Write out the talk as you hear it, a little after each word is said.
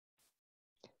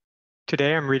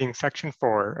Today I'm reading section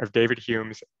 4 of David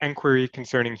Hume's Enquiry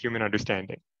Concerning Human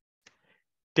Understanding.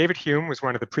 David Hume was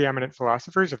one of the preeminent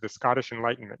philosophers of the Scottish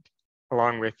Enlightenment,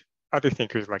 along with other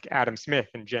thinkers like Adam Smith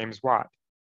and James Watt,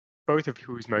 both of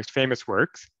whose most famous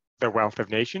works, The Wealth of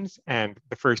Nations and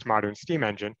The First Modern Steam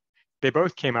Engine, they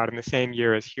both came out in the same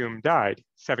year as Hume died,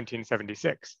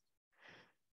 1776.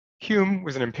 Hume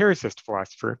was an empiricist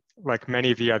philosopher, like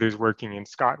many of the others working in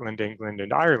Scotland, England,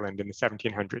 and Ireland in the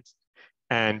 1700s.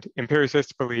 And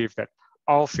empiricists believe that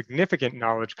all significant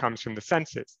knowledge comes from the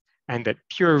senses, and that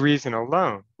pure reason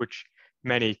alone, which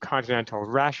many continental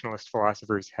rationalist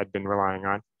philosophers had been relying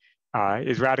on,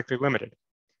 is radically limited.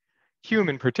 Hume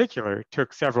in particular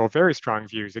took several very strong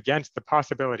views against the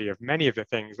possibility of many of the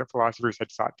things that philosophers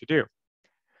had sought to do.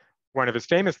 One of his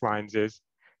famous lines is,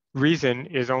 "Reason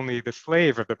is only the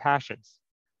slave of the passions.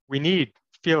 We need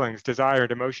feelings, desire,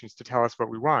 and emotions to tell us what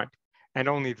we want, and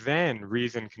only then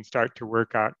reason can start to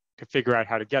work out, to figure out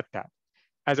how to get that,"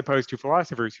 as opposed to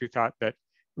philosophers who thought that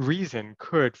reason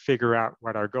could figure out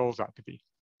what our goals ought to be.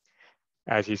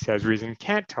 As he says, reason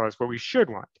can't tell us what we should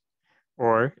want,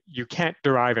 or you can't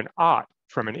derive an ought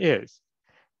from an is.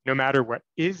 No matter what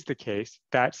is the case,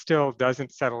 that still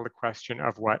doesn't settle the question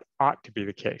of what ought to be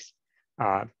the case.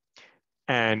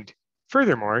 And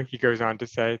furthermore, he goes on to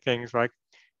say things like,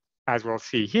 as we'll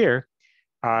see here,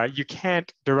 you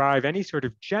can't derive any sort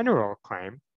of general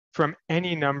claim from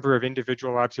any number of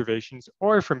individual observations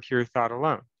or from pure thought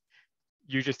alone.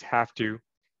 You just have to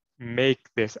make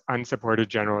this unsupported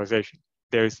generalization.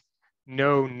 There's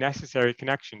no necessary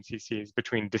connections, he sees,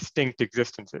 between distinct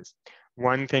existences.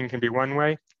 One thing can be one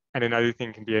way and another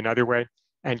thing can be another way,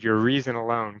 and your reason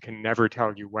alone can never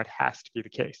tell you what has to be the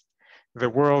case. The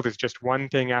world is just one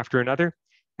thing after another,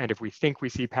 and if we think we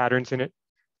see patterns in it,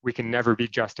 we can never be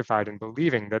justified in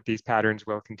believing that these patterns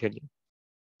will continue.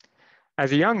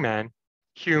 As a young man,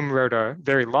 Hume wrote a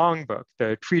very long book,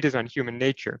 the Treatise on Human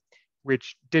Nature,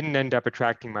 which didn't end up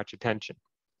attracting much attention.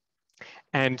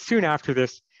 And soon after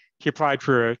this, he applied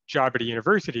for a job at a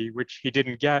university, which he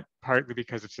didn't get, partly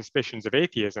because of suspicions of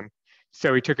atheism.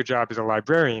 So he took a job as a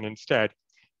librarian instead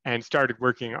and started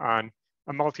working on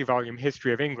a multi-volume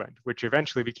history of England, which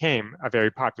eventually became a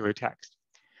very popular text.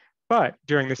 But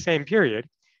during the same period,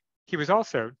 he was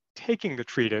also taking the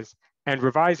treatise and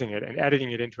revising it and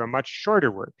editing it into a much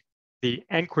shorter work, the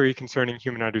Enquiry Concerning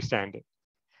Human Understanding.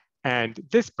 And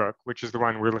this book, which is the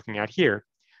one we're looking at here,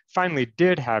 finally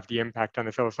did have the impact on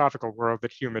the philosophical world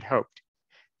that Hume had hoped.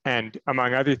 And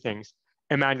among other things,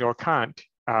 Immanuel Kant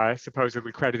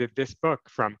supposedly credited this book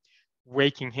from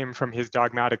waking him from his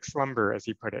dogmatic slumber, as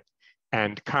he put it.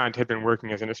 And Kant had been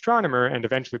working as an astronomer and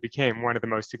eventually became one of the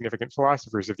most significant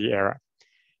philosophers of the era.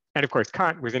 And of course,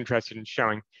 Kant was interested in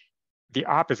showing the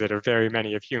opposite of very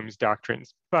many of Hume's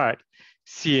doctrines, but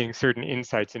seeing certain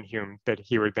insights in Hume that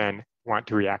he would then want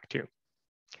to react to.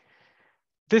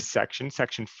 This section,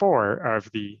 section 4 of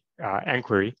the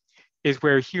Enquiry, is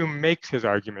where Hume makes his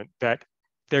argument that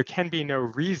there can be no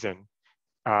reason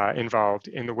involved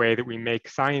in the way that we make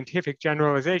scientific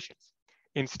generalizations.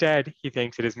 Instead, he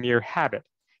thinks it is mere habit.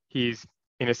 He's,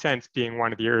 in a sense, being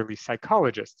one of the early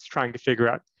psychologists trying to figure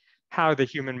out how the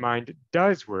human mind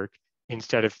does work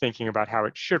instead of thinking about how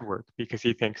it should work, because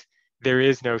he thinks there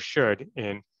is no should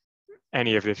in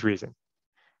any of this reason.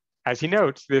 As he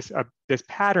notes, this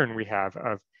pattern we have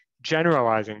of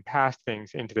generalizing past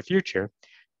things into the future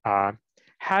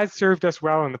has served us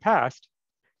well in the past,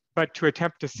 but to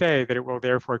attempt to say that it will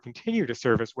therefore continue to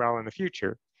serve us well in the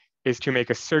future is to make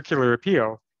a circular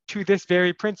appeal to this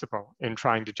very principle in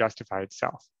trying to justify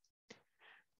itself.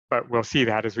 But we'll see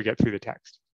that as we get through the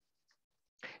text.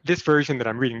 This version that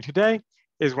I'm reading today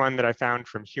is one that I found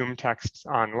from Hume texts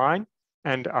online,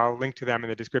 and I'll link to them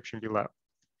in the description below.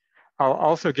 I'll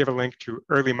also give a link to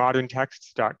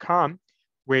earlymoderntexts.com,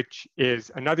 which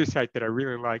is another site that I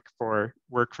really like for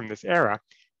work from this era.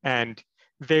 And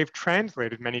they've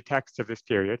translated many texts of this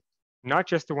period, not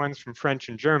just the ones from French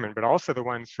and German, but also the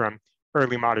ones from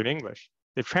early modern English.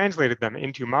 They've translated them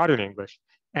into modern English.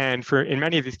 And in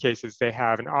many of these cases, they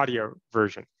have an audio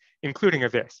version, including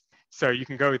of this. So you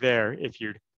can go there if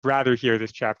you'd rather hear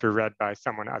this chapter read by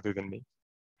someone other than me.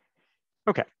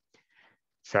 Okay,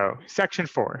 so section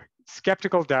 4,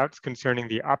 skeptical doubts concerning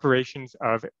the operations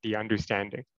of the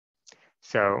understanding.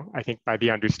 So I think by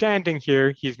the understanding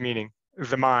here, he's meaning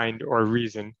the mind or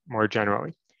reason more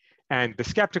generally. And the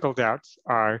skeptical doubts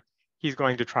are, he's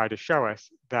going to try to show us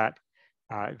that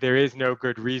there is no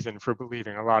good reason for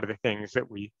believing a lot of the things that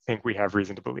we think we have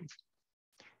reason to believe.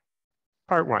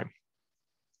 Part 1.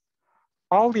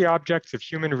 All the objects of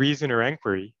human reason or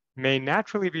enquiry may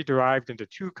naturally be derived into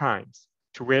two kinds,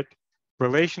 to wit,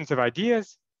 relations of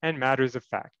ideas and matters of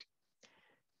fact.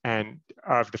 And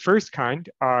of the first kind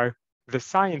are the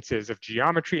sciences of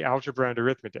geometry, algebra, and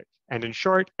arithmetic. And in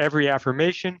short, every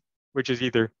affirmation which is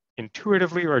either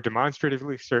intuitively or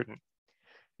demonstratively certain.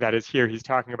 That is, here he's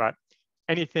talking about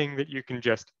anything that you can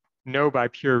just know by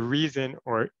pure reason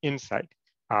or insight,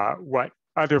 what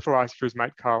other philosophers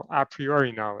might call a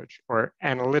priori knowledge or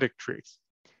analytic truths.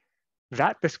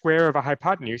 That the square of a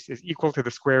hypotenuse is equal to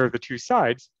the square of the two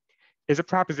sides is a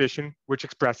proposition which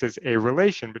expresses a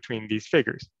relation between these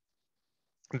figures.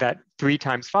 That 3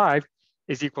 times 5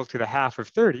 is equal to the half of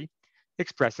 30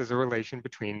 expresses a relation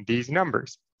between these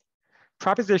numbers.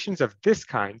 Propositions of this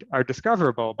kind are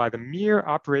discoverable by the mere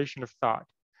operation of thought,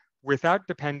 without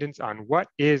dependence on what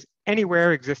is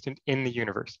anywhere existent in the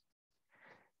universe.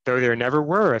 Though there never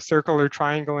were a circle or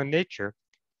triangle in nature,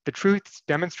 the truths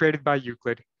demonstrated by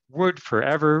Euclid would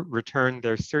forever retain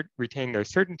their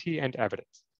certainty and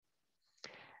evidence.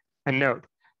 And note,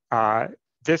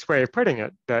 this way of putting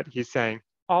it, that he's saying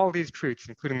all these truths,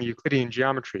 including the Euclidean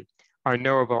geometry, are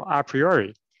knowable a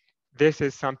priori. This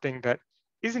is something that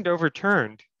isn't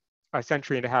overturned a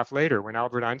century and a half later when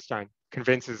Albert Einstein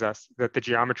convinces us that the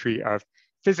geometry of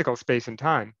physical space and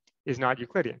time is not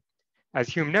Euclidean. As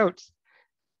Hume notes,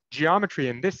 geometry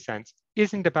in this sense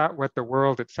isn't about what the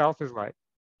world itself is like.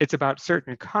 It's about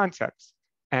certain concepts,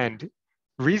 and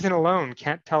reason alone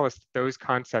can't tell us that those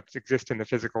concepts exist in the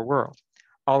physical world.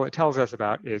 All it tells us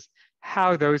about is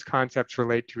how those concepts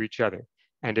relate to each other.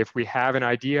 And if we have an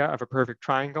idea of a perfect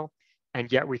triangle,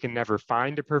 and yet we can never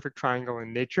find a perfect triangle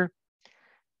in nature,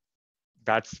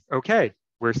 that's okay.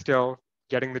 We're still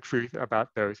getting the truth about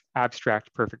those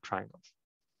abstract perfect triangles.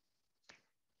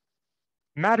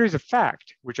 Matters of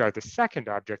fact, which are the second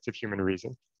objects of human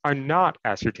reason, are not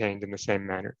ascertained in the same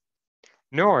manner,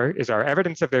 nor is our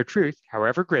evidence of their truth,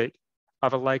 however great,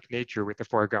 of a like nature with the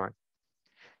foregoing.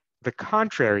 The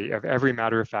contrary of every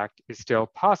matter of fact is still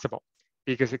possible,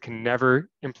 because it can never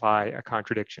imply a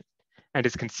contradiction, and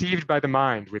is conceived by the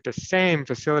mind with the same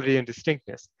facility and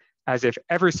distinctness as if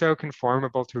ever so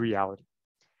conformable to reality.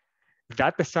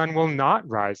 That the sun will not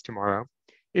rise tomorrow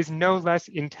is no less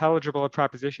intelligible a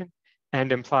proposition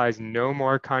and implies no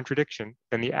more contradiction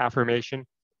than the affirmation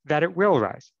that it will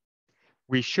rise.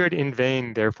 We should in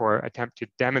vain, therefore, attempt to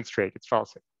demonstrate its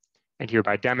falsehood. And here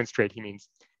by demonstrate, he means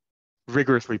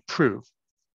rigorously prove.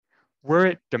 Were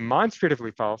it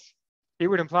demonstratively false, it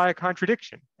would imply a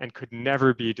contradiction and could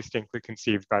never be distinctly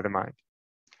conceived by the mind.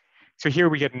 So here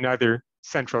we get another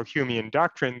central Humean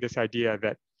doctrine, this idea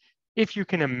that if you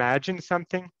can imagine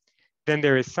something, then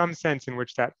there is some sense in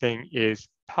which that thing is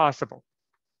possible.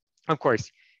 Of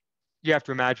course, you have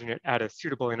to imagine it at a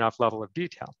suitable enough level of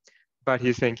detail, but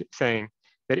he's saying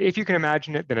that if you can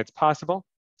imagine it, then it's possible.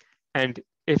 And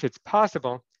if it's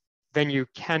possible, then you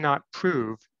cannot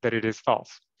prove that it is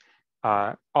false.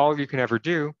 All you can ever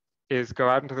do is go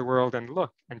out into the world and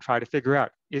look and try to figure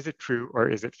out, is it true or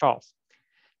is it false?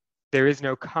 There is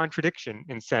no contradiction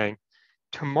in saying,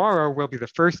 tomorrow will be the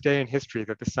first day in history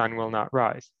that the sun will not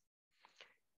rise.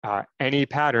 Any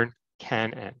pattern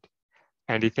can end.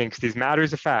 And he thinks these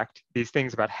matters of fact, these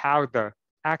things about how the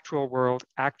actual world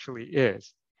actually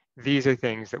is, these are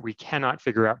things that we cannot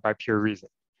figure out by pure reason.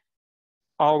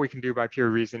 All we can do by pure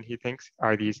reason, he thinks,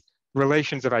 are these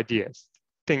relations of ideas,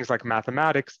 things like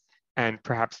mathematics and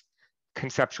perhaps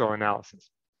conceptual analysis.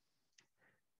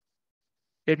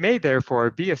 It may therefore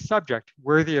be a subject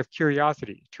worthy of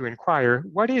curiosity to inquire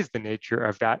what is the nature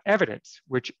of that evidence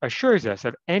which assures us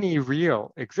of any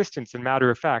real existence in matter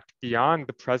of fact beyond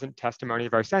the present testimony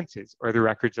of our senses or the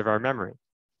records of our memory.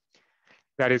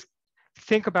 That is,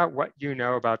 think about what you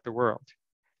know about the world,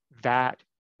 that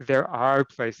there are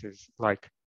places like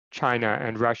China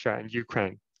and Russia and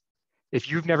Ukraine. If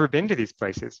you've never been to these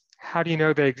places, how do you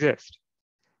know they exist?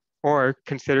 Or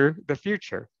consider the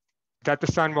future, that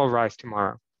the sun will rise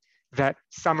tomorrow, that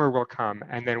summer will come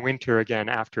and then winter again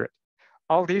after it.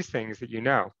 All these things that you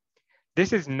know.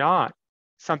 This is not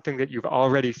something that you've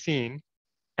already seen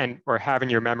or have in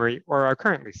your memory or are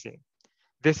currently seeing.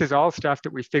 This is all stuff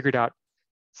that we figured out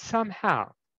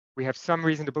somehow. We have some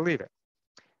reason to believe it.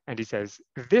 And he says,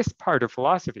 this part of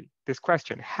philosophy, this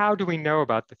question, how do we know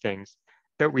about the things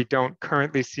that we don't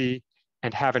currently see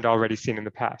and haven't already seen in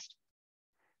the past?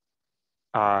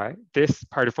 This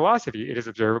part of philosophy, it is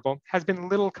observable, has been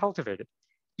little cultivated,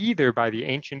 either by the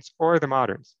ancients or the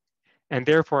moderns. And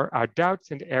therefore, our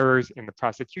doubts and errors in the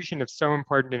prosecution of so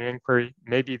important an inquiry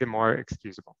may be the more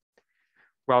excusable,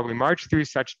 while we march through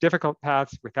such difficult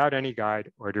paths without any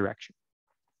guide or direction.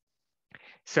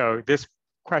 So this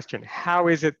question, how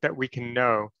is it that we can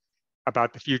know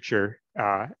about the future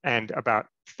and about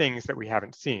things that we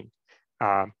haven't seen?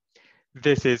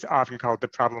 This is often called the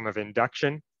problem of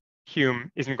induction.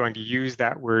 Hume isn't going to use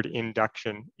that word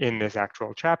induction in this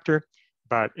actual chapter,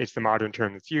 but it's the modern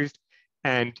term that's used.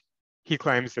 And he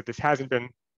claims that this hasn't been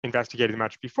investigated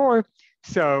much before.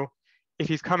 So if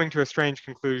he's coming to a strange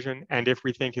conclusion, and if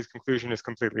we think his conclusion is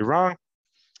completely wrong,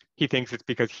 he thinks it's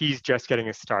because he's just getting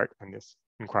a start on this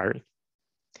inquiry.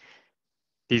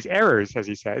 These errors, as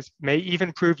he says, may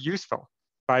even prove useful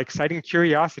by exciting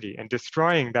curiosity and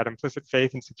destroying that implicit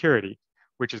faith and security,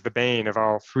 which is the bane of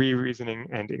all free reasoning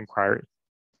and inquiry.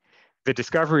 The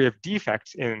discovery of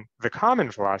defects in the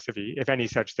common philosophy, if any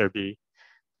such there be,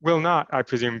 will not, I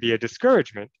presume, be a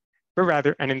discouragement, but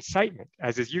rather an incitement,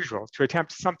 as is usual, to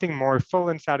attempt something more full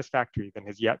and satisfactory than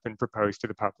has yet been proposed to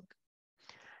the public.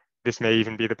 This may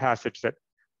even be the passage that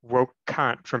woke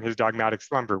Kant from his dogmatic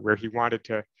slumber, where he wanted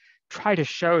to try to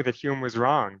show that Hume was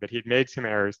wrong, that he'd made some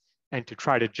errors, and to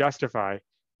try to justify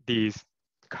these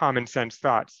common sense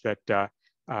thoughts that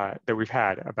we've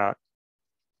had about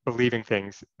believing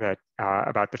things that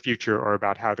about the future or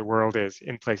about how the world is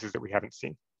in places that we haven't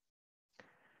seen.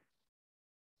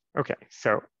 Okay,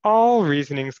 so all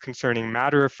reasonings concerning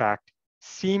matter of fact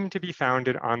seem to be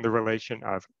founded on the relation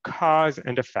of cause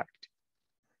and effect.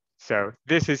 So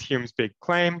this is Hume's big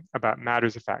claim about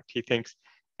matters of fact. He thinks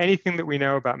anything that we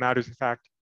know about matters of fact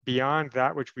beyond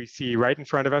that which we see right in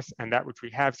front of us and that which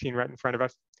we have seen right in front of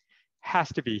us has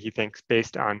to be, he thinks,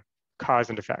 based on cause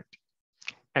and effect.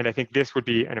 And I think this would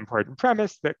be an important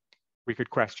premise that we could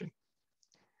question.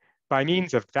 By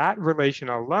means of that relation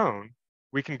alone,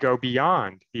 we can go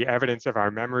beyond the evidence of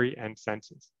our memory and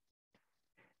senses.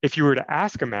 If you were to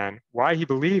ask a man why he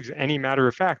believes any matter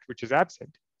of fact which is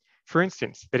absent, for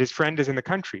instance, that his friend is in the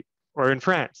country or in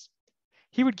France,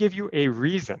 he would give you a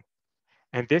reason.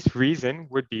 And this reason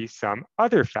would be some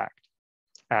other fact,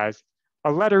 as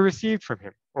a letter received from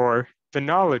him or the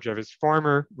knowledge of his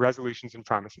former resolutions and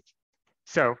promises.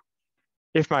 So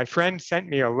if my friend sent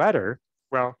me a letter,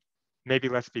 well, maybe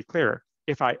let's be clearer.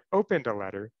 If I opened a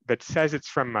letter that says it's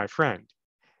from my friend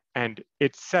and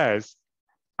it says,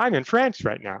 I'm in France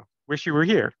right now, wish you were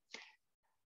here.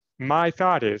 My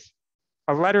thought is,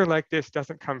 a letter like this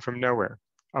doesn't come from nowhere.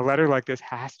 A letter like this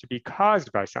has to be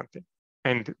caused by something.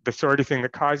 And the sort of thing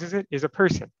that causes it is a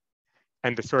person.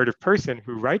 And the sort of person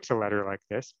who writes a letter like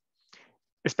this,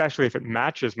 especially if it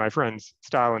matches my friend's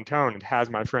style and tone and has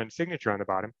my friend's signature on the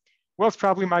bottom, well, it's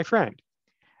probably my friend.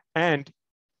 And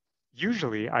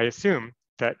usually I assume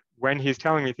that when he's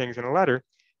telling me things in a letter,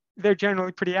 they're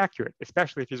generally pretty accurate,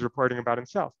 especially if he's reporting about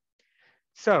himself.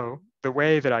 So the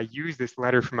way that I use this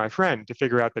letter from my friend to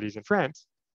figure out that he's in France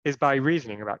is by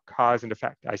reasoning about cause and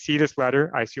effect. I see this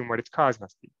letter, I assume what its cause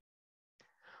must be.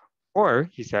 Or,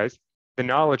 he says, the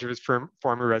knowledge of his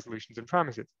former resolutions and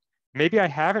promises. Maybe I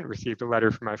haven't received a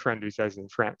letter from my friend who says he's in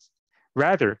France.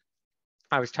 Rather,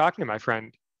 I was talking to my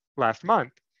friend last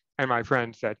month, and my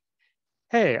friend said,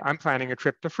 hey, I'm planning a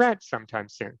trip to France sometime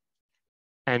soon.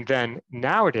 And then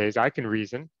nowadays I can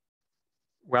reason,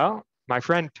 well, my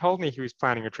friend told me he was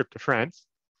planning a trip to France.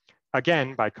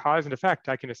 Again, by cause and effect,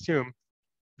 I can assume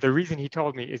the reason he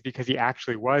told me is because he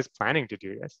actually was planning to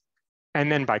do this.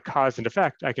 And then by cause and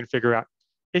effect, I can figure out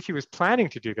if he was planning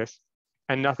to do this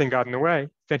and nothing got in the way,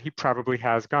 then he probably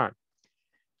has gone.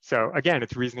 So again,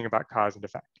 it's reasoning about cause and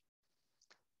effect.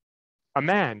 A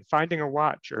man finding a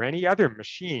watch or any other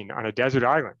machine on a desert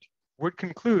island would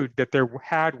conclude that there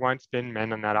had once been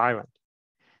men on that island.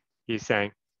 He's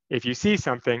saying, if you see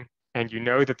something and you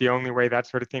know that the only way that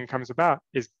sort of thing comes about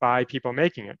is by people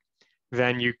making it,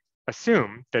 then you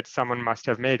assume that someone must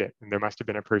have made it and there must have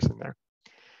been a person there.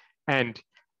 And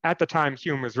at the time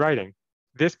Hume was writing,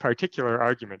 this particular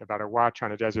argument about a watch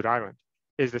on a desert island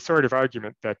is the sort of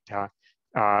argument that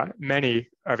many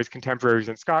of his contemporaries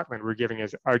in Scotland were giving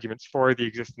as arguments for the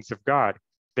existence of God.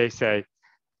 They say,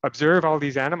 observe all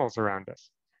these animals around us.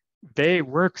 They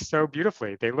work so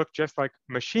beautifully. They look just like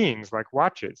machines, like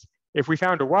watches. If we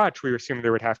found a watch, we assume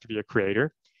there would have to be a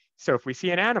creator. So if we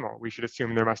see an animal, we should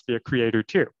assume there must be a creator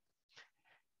too.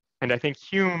 And I think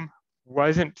Hume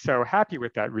wasn't so happy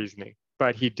with that reasoning,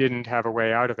 but he didn't have a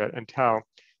way out of it until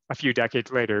a few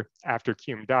decades later, after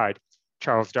Hume died,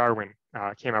 Charles Darwin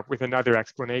came up with another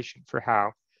explanation for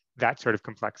how that sort of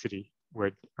complexity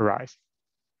would arise.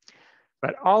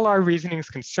 But all our reasonings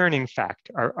concerning fact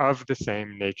are of the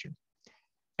same nature.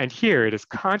 And here it is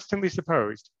constantly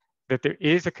supposed that there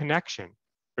is a connection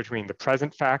between the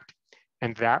present fact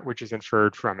and that which is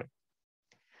inferred from it.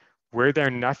 Were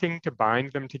there nothing to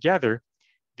bind them together,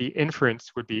 the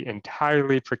inference would be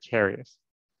entirely precarious.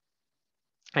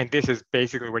 And this is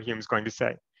basically what Hume's going to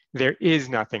say. There is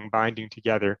nothing binding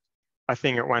together a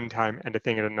thing at one time and a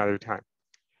thing at another time.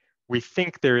 We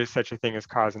think there is such a thing as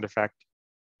cause and effect,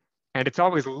 and it's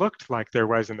always looked like there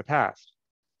was in the past.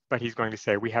 But he's going to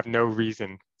say we have no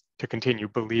reason to continue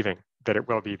believing that it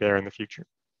will be there in the future.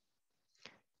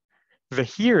 The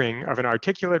hearing of an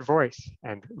articulate voice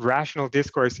and rational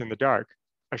discourse in the dark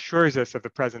assures us of the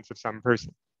presence of some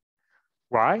person.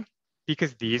 Why?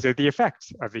 Because these are the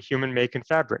effects of the human make and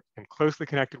fabric and closely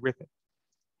connected with it.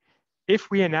 If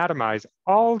we anatomize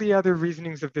all the other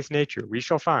reasonings of this nature, we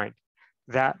shall find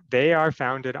that they are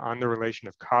founded on the relation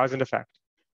of cause and effect,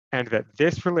 and that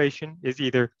this relation is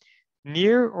either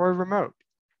near or remote,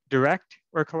 direct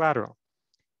or collateral.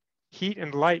 Heat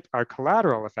and light are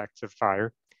collateral effects of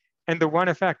fire, and the one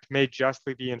effect may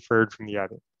justly be inferred from the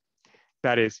other.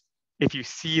 That is, if you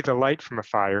see the light from a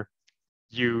fire,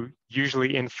 you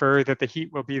usually infer that the heat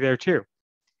will be there too.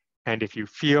 And if you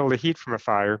feel the heat from a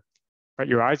fire, but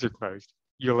your eyes are closed,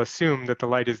 you'll assume that the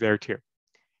light is there too.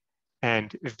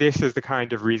 And this is the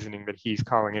kind of reasoning that he's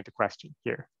calling into question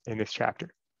here in this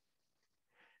chapter.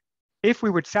 If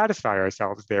we would satisfy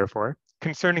ourselves, therefore,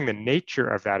 concerning the nature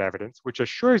of that evidence which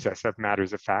assures us of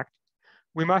matters of fact,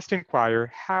 we must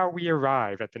inquire how we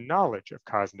arrive at the knowledge of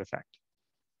cause and effect.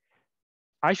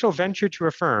 I shall venture to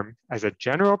affirm as a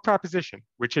general proposition,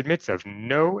 which admits of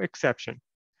no exception,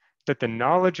 that the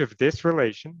knowledge of this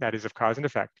relation, that is of cause and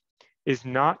effect, is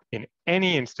not in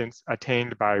any instance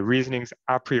attained by reasonings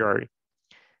a priori,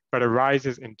 but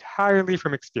arises entirely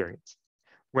from experience,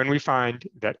 when we find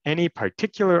that any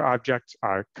particular objects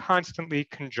are constantly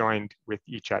conjoined with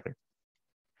each other.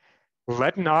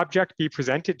 Let an object be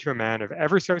presented to a man of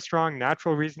ever so strong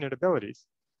natural reason and abilities.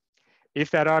 If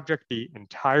that object be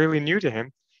entirely new to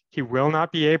him, he will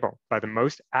not be able, by the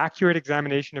most accurate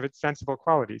examination of its sensible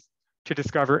qualities, to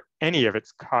discover any of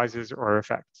its causes or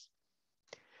effects.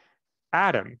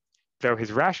 Adam, though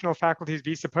his rational faculties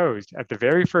be supposed at the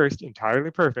very first entirely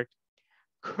perfect,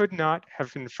 could not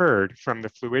have inferred from the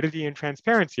fluidity and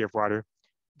transparency of water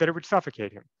that it would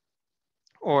suffocate him,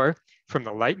 or from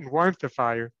the light and warmth of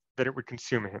fire that it would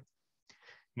consume him.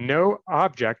 No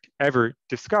object ever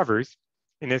discovers,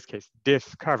 in this case,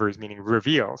 discovers, meaning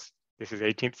reveals. This is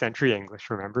 18th century English,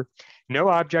 remember. No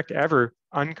object ever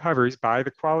uncovers by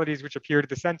the qualities which appear to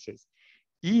the senses,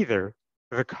 either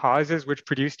the causes which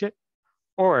produced it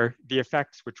or the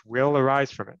effects which will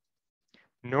arise from it.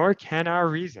 Nor can our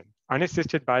reason,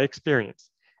 unassisted by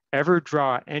experience, ever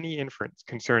draw any inference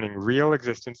concerning real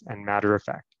existence and matter of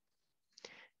fact.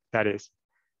 That is,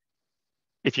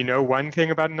 if you know one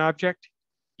thing about an object,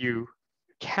 you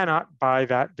cannot by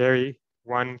that very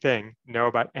one thing know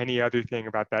about any other thing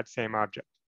about that same object,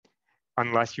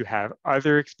 unless you have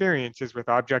other experiences with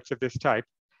objects of this type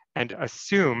and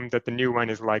assume that the new one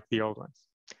is like the old ones.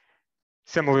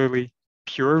 Similarly,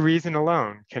 pure reason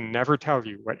alone can never tell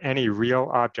you what any real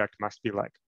object must be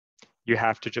like. You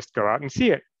have to just go out and see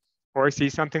it, or see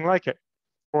something like it,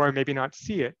 or maybe not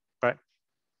see it, but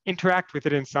interact with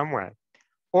it in some way,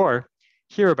 or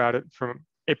hear about it from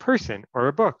a person or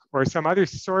a book or some other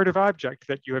sort of object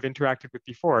that you have interacted with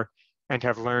before and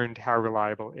have learned how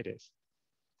reliable it is.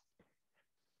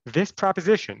 This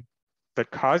proposition,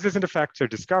 that causes and effects are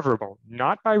discoverable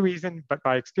not by reason but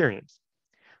by experience,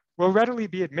 will readily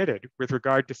be admitted with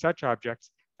regard to such objects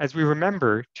as we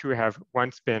remember to have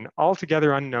once been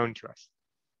altogether unknown to us.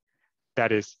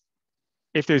 That is,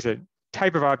 if there's a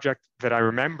type of object that I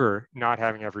remember not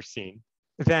having ever seen,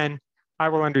 then I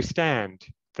will understand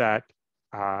that,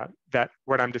 that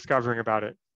what I'm discovering about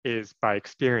it is by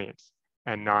experience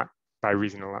and not by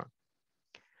reason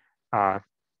alone.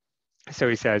 So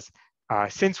he says,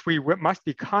 since we must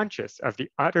be conscious of the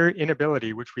utter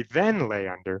inability which we then lay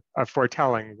under of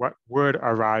foretelling what would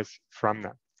arise from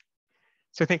them.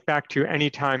 So think back to any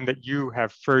time that you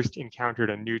have first encountered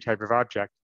a new type of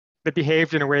object that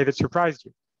behaved in a way that surprised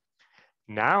you.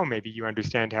 Now maybe you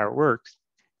understand how it works,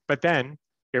 but then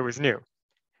it was new.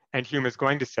 And Hume is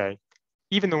going to say,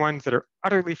 even the ones that are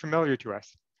utterly familiar to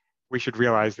us, we should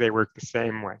realize they work the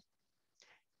same way.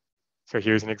 So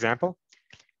here's an example.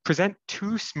 Present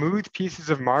two smooth pieces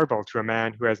of marble to a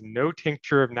man who has no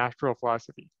tincture of natural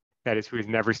philosophy, that is, who has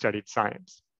never studied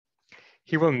science.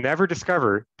 He will never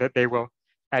discover that they will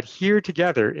adhere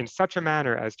together in such a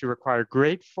manner as to require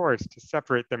great force to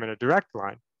separate them in a direct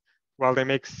line, while they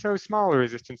make so small a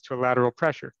resistance to a lateral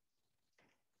pressure.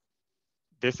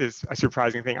 This is a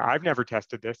surprising thing. I've never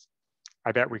tested this.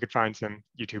 I bet we could find some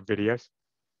YouTube videos.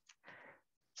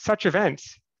 Such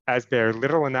events, as bear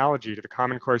little analogy to the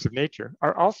common course of nature,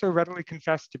 are also readily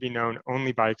confessed to be known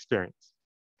only by experience.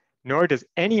 Nor does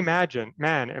any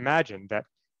man imagine that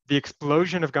the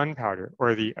explosion of gunpowder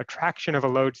or the attraction of a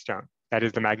lodestone, that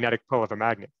is the magnetic pull of a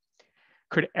magnet,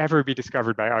 could ever be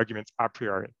discovered by arguments a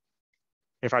priori.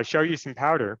 If I show you some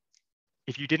powder,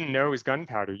 if you didn't know it was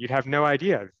gunpowder, you'd have no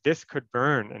idea this could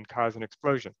burn and cause an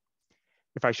explosion.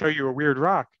 If I show you a weird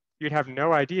rock, you'd have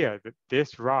no idea that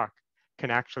this rock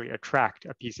can actually attract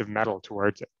a piece of metal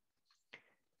towards it.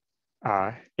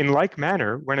 In like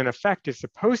manner, when an effect is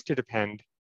supposed to depend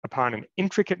upon an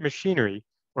intricate machinery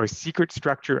or secret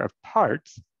structure of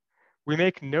parts, we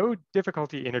make no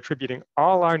difficulty in attributing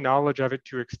all our knowledge of it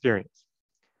to experience.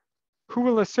 Who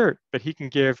will assert that he can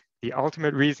give the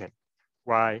ultimate reason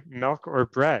why milk or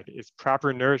bread is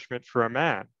proper nourishment for a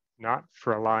man, not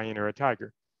for a lion or a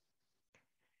tiger?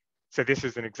 So this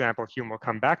is an example Hume will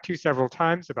come back to several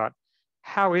times about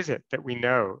how is it that we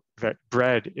know that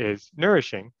bread is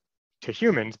nourishing to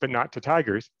humans, but not to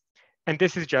tigers? And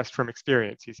this is just from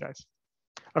experience, he says.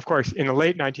 Of course, in the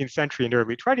late 19th century and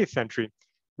early 20th century,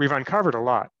 we've uncovered a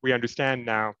lot. We understand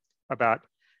now about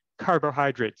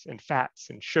carbohydrates and fats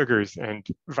and sugars and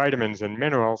vitamins and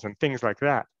minerals and things like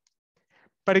that.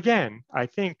 But again, I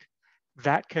think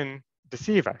that can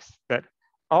deceive us, that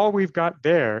all we've got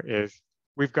there is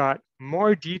we've got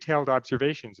more detailed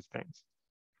observations of things.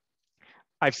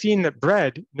 I've seen that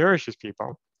bread nourishes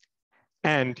people,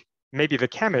 and maybe the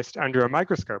chemist under a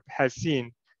microscope has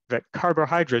seen that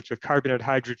carbohydrates with carbonate,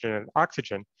 hydrogen, and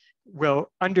oxygen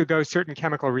will undergo certain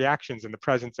chemical reactions in the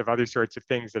presence of other sorts of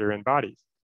things that are in bodies.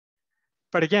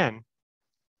 But again,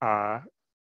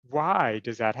 why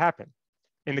does that happen?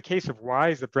 In the case of why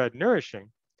is the bread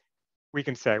nourishing, we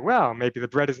can say, well, maybe the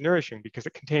bread is nourishing because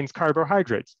it contains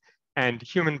carbohydrates, and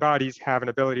human bodies have an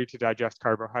ability to digest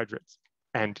carbohydrates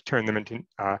and turn them into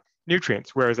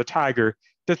nutrients, whereas a tiger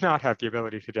does not have the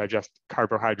ability to digest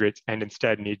carbohydrates and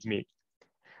instead needs meat.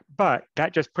 But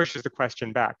that just pushes the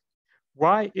question back.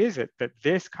 Why is it that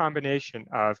this combination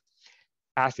of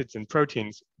acids and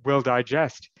proteins will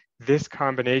digest this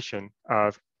combination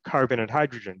of carbon and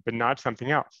hydrogen, but not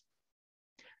something else?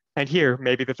 And here,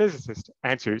 maybe the physicist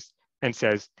answers and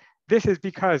says, this is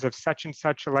because of such and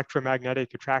such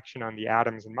electromagnetic attraction on the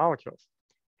atoms and molecules.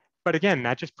 But again,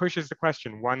 that just pushes the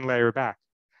question one layer back.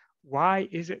 Why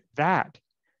is it that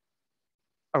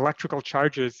electrical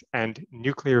charges and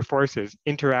nuclear forces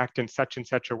interact in such and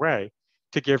such a way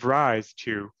to give rise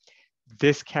to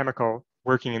this chemical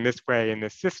working in this way in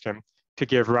this system to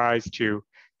give rise to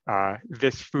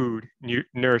this food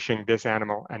nourishing this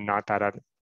animal and not that other?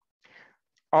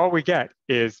 All we get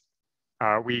is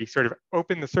we sort of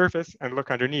open the surface and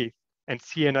look underneath and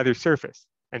see another surface.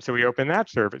 And so we open that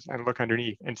surface and look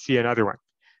underneath and see another one.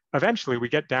 Eventually, we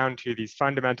get down to these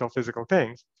fundamental physical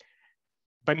things,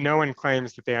 but no one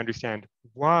claims that they understand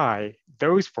why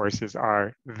those forces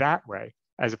are that way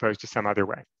as opposed to some other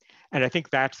way. And I think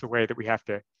that's the way that we have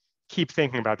to keep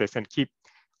thinking about this and keep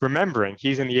remembering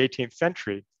he's in the 18th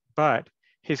century, but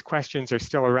his questions are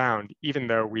still around, even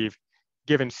though we've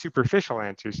given superficial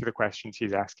answers to the questions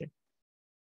he's asking.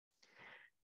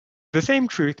 The same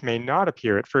truth may not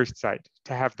appear at first sight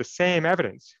to have the same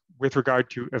evidence with regard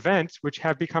to events which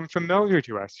have become familiar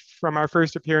to us from our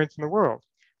first appearance in the world,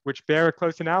 which bear a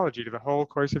close analogy to the whole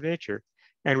course of nature,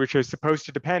 and which are supposed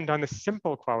to depend on the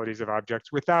simple qualities of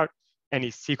objects without any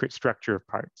secret structure of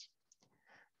parts.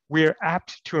 We are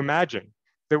apt to imagine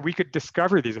that we could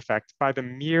discover these effects by the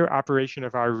mere operation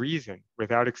of our reason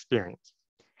without experience.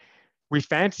 We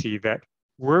fancy that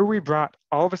were we brought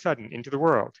all of a sudden into the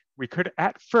world, we could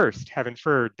at first have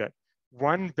inferred that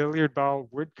one billiard ball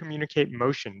would communicate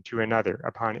motion to another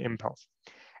upon impulse,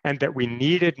 and that we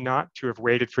needed not to have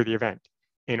waited for the event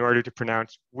in order to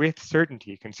pronounce with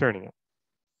certainty concerning it.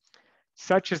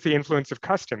 Such is the influence of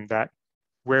custom that,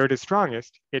 where it is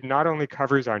strongest, it not only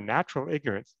covers our natural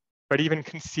ignorance, but even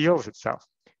conceals itself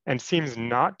and seems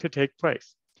not to take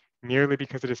place merely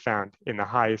because it is found in the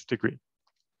highest degree.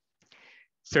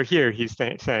 So here he's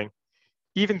saying,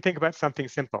 even think about something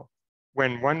simple.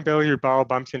 When one billiard ball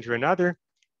bumps into another,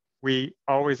 we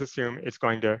always assume it's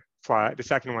going to fly, the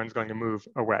second one's going to move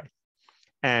away.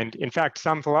 And in fact,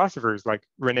 some philosophers like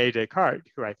René Descartes,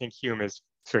 who I think Hume is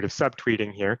sort of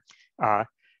subtweeting here,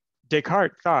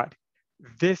 Descartes thought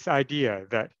this idea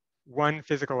that one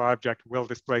physical object will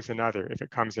displace another if it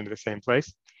comes into the same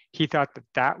place, he thought that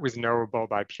that was knowable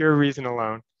by pure reason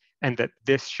alone, and that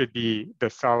this should be the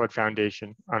solid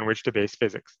foundation on which to base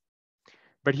physics.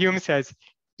 But Hume says,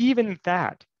 even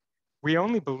that, we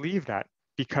only believe that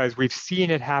because we've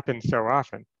seen it happen so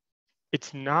often.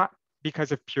 It's not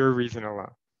because of pure reason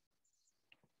alone.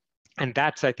 And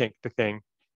that's, I think, the thing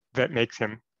that makes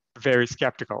him very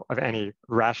skeptical of any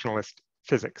rationalist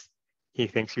physics. He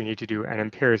thinks you need to do an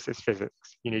empiricist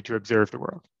physics. You need to observe the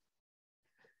world.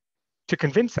 To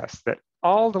convince us that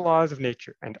all the laws of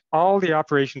nature and all the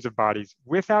operations of bodies,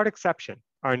 without exception,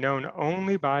 are known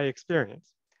only by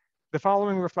experience, the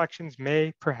following reflections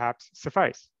may perhaps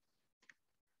suffice.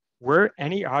 Were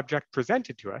any object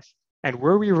presented to us, and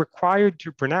were we required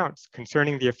to pronounce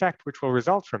concerning the effect which will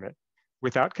result from it,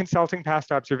 without consulting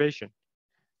past observation,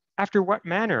 after what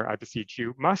manner, I beseech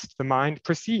you, must the mind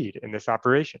proceed in this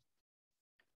operation?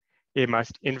 It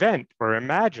must invent or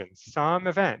imagine some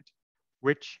event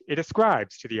which it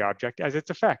ascribes to the object as its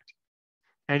effect,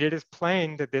 and it is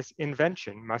plain that this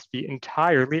invention must be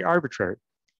entirely arbitrary.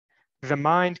 The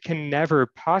mind can never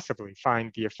possibly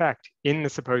find the effect in the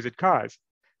supposed cause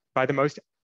by the most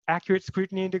accurate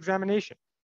scrutiny and examination,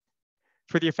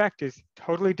 for the effect is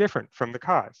totally different from the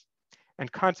cause,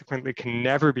 and consequently can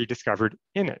never be discovered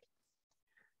in it.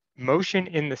 Motion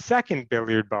in the second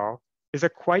billiard ball is a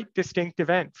quite distinct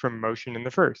event from motion in the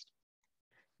first,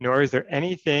 nor is there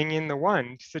anything in the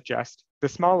one to suggest the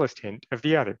smallest hint of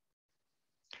the other.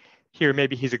 Here,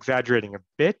 maybe he's exaggerating a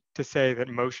bit to say that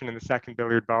motion in the second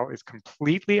billiard ball is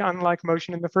completely unlike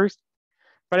motion in the first,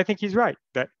 but I think he's right,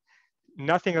 that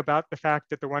nothing about the fact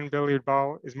that the one billiard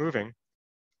ball is moving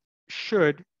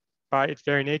should, by its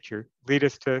very nature, lead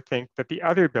us to think that the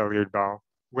other billiard ball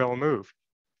will move.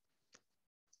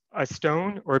 A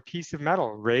stone or a piece of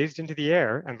metal raised into the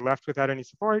air and left without any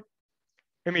support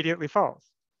immediately falls.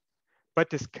 But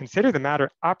to consider the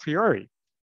matter a priori,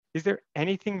 is there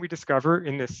anything we discover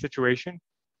in this situation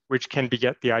which can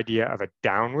beget the idea of a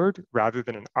downward rather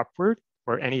than an upward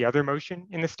or any other motion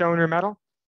in the stone or metal?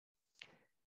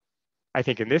 I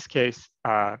think in this case,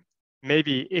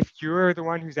 maybe if you're the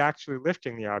one who's actually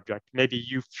lifting the object, maybe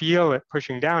you feel it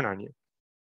pushing down on you.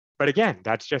 But again,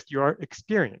 that's just your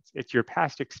experience. It's your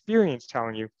past experience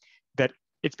telling you that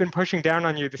it's been pushing down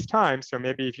on you this time, so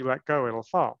maybe if you let go, it'll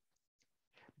fall.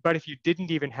 But if you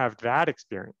didn't even have that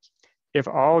experience, if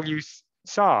all you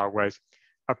saw was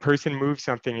a person move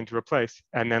something into a place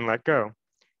and then let go,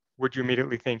 would you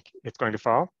immediately think it's going to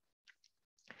fall?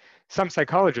 Some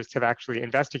psychologists have actually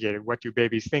investigated what do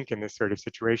babies think in this sort of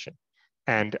situation.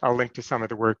 And I'll link to some of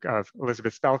the work of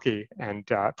Elizabeth Spelke and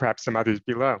perhaps some others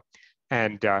below.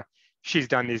 And she's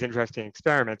done these interesting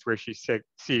experiments where she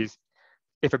sees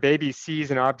if a baby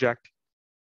sees an object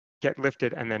get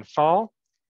lifted and then fall,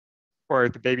 or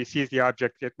the baby sees the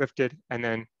object get lifted and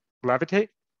then levitate,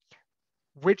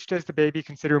 which does the baby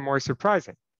consider more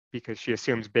surprising? Because she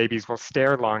assumes babies will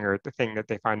stare longer at the thing that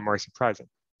they find more surprising.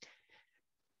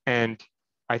 And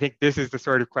I think this is the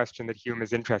sort of question that Hume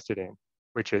is interested in,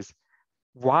 which is,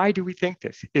 why do we think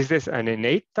this? Is this an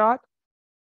innate thought?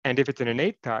 And if it's an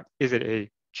innate thought, is it a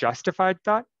justified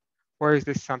thought? Or is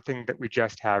this something that we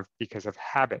just have because of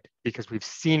habit, because we've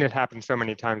seen it happen so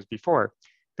many times before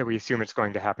that we assume it's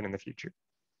going to happen in the future?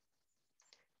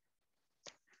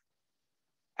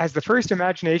 As the first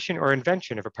imagination or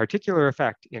invention of a particular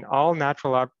effect in all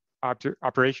natural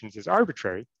operations is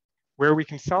arbitrary, where we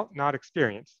consult not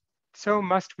experience, so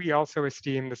must we also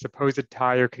esteem the supposed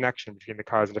tie or connection between the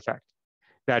cause and effect.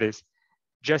 That is,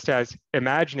 just as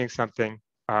imagining something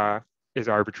is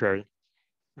arbitrary,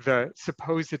 the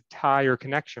supposed tie or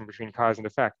connection between cause and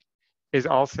effect is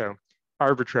also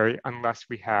arbitrary unless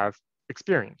we have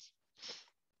experience.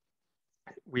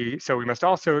 So we must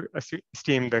also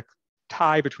esteem the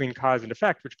tie between cause and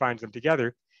effect, which binds them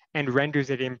together and renders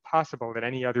it impossible that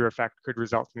any other effect could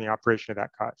result from the operation of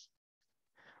that cause.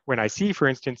 When I see, for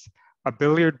instance, a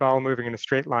billiard ball moving in a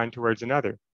straight line towards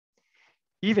another,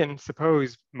 even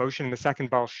suppose motion in the second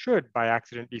ball should by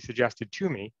accident be suggested to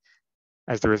me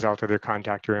as the result of their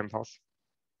contact or impulse,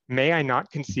 may I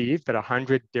not conceive that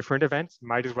 100 different events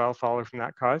might as well follow from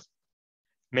that cause?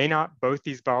 May not both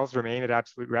these balls remain at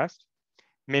absolute rest?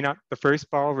 May not the first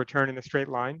ball return in a straight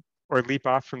line or leap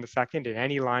off from the second in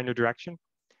any line or direction?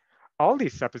 All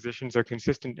these suppositions are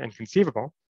consistent and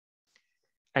conceivable.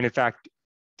 And in fact,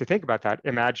 to think about that,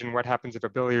 imagine what happens if a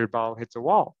billiard ball hits a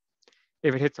wall.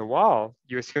 If it hits a wall,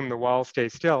 you assume the wall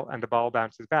stays still and the ball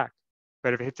bounces back.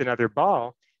 But if it hits another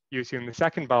ball, you assume the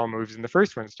second ball moves and the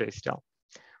first one stays still.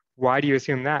 Why do you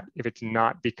assume that if it's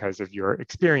not because of your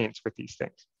experience with these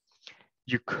things?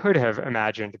 You could have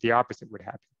imagined the opposite would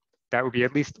happen. That would be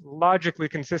at least logically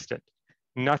consistent.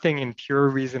 Nothing in pure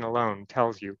reason alone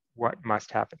tells you what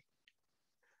must happen.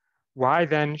 Why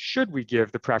then should we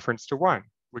give the preference to one,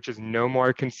 which is no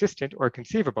more consistent or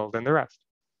conceivable than the rest?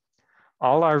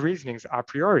 All our reasonings a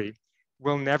priori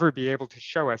will never be able to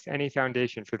show us any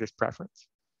foundation for this preference.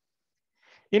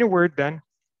 In a word, then,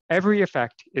 every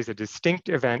effect is a distinct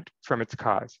event from its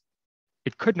cause.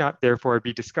 It could not, therefore,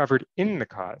 be discovered in the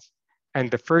cause, and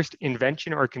the first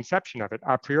invention or conception of it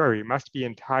a priori must be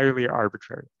entirely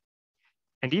arbitrary.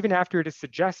 And even after it is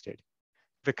suggested,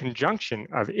 the conjunction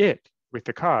of it with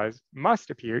the cause must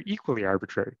appear equally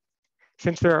arbitrary,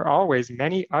 since there are always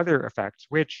many other effects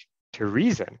which, to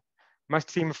reason, must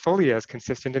seem fully as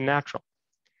consistent and natural.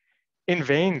 In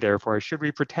vain, therefore, should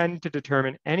we pretend to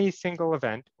determine any single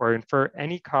event or infer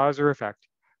any cause or effect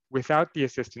without the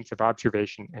assistance of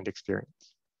observation and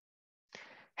experience.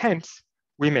 Hence,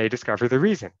 we may discover the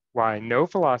reason why no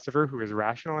philosopher who is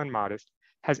rational and modest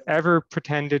has ever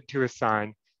pretended to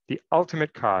assign the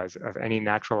ultimate cause of any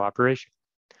natural operation,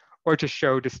 or to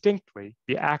show distinctly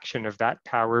the action of that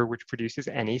power which produces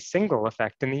any single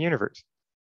effect in the universe.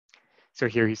 So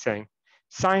here he's saying,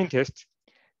 scientists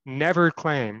never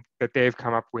claim that they've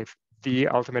come up with the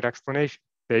ultimate explanation.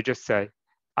 They just say,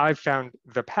 I've found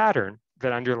the pattern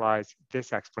that underlies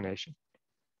this explanation.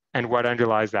 And what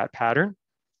underlies that pattern?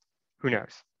 Who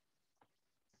knows?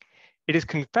 It is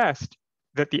confessed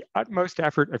that the utmost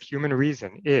effort of human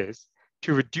reason is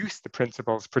to reduce the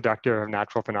principles productive of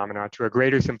natural phenomena to a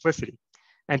greater simplicity,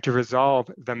 and to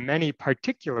resolve the many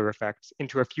particular effects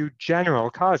into a few general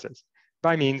causes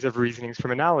by means of reasonings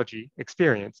from analogy,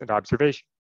 experience, and observation.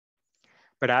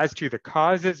 But as to the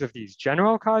causes of these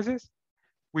general causes,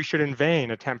 we should in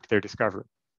vain attempt their discovery,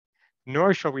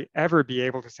 nor shall we ever be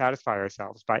able to satisfy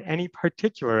ourselves by any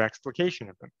particular explication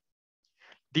of them.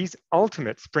 These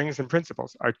ultimate springs and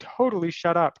principles are totally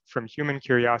shut up from human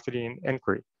curiosity and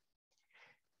inquiry.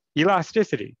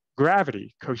 Elasticity,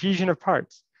 gravity, cohesion of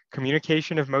parts,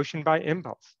 communication of motion by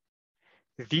impulse.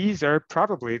 These are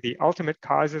probably the ultimate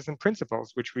causes and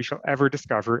principles which we shall ever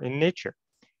discover in nature.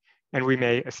 And we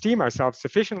may esteem ourselves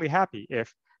sufficiently happy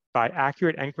if, by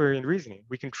accurate inquiry and reasoning,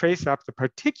 we can trace up the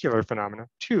particular phenomena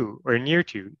to or near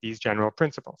to these general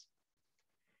principles.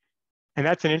 And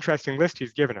that's an interesting list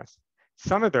he's given us.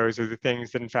 Some of those are the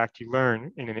things that, in fact, you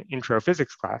learn in an intro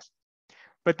physics class.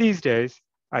 But these days,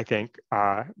 I think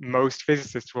most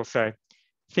physicists will say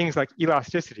things like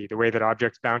elasticity, the way that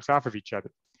objects bounce off of each other,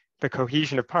 the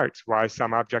cohesion of parts, why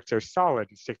some objects are solid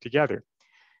and stick together,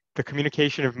 the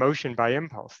communication of motion by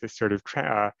impulse, this sort of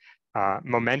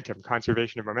momentum,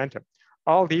 conservation of momentum.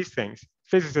 All these things,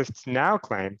 physicists now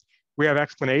claim we have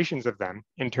explanations of them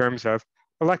in terms of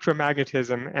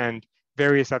electromagnetism and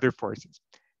various other forces.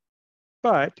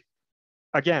 But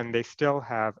again, they still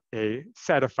have a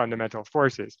set of fundamental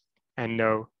forces and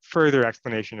no further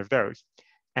explanation of those.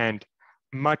 And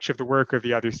much of the work of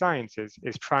the other sciences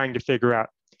is trying to figure out,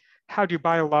 how do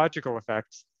biological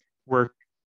effects work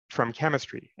from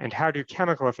chemistry? And how do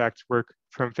chemical effects work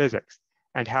from physics?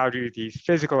 And how do these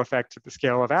physical effects at the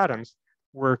scale of atoms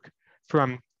work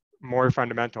from more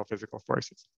fundamental physical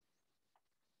forces?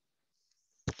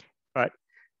 But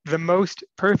the most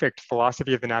perfect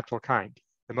philosophy of the natural kind,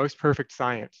 the most perfect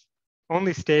science,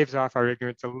 only staves off our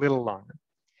ignorance a little longer.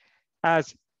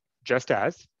 Just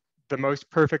as the most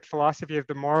perfect philosophy of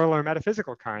the moral or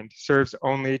metaphysical kind serves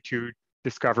only to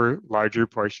discover larger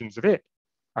portions of it,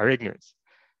 our ignorance.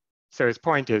 So his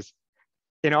point is,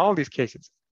 in all these cases,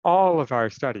 all of our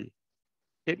study,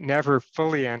 it never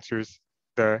fully answers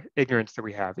the ignorance that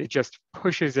we have. It just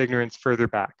pushes ignorance further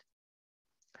back.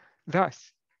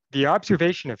 Thus, the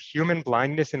observation of human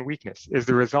blindness and weakness is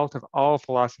the result of all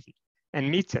philosophy and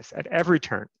meets us at every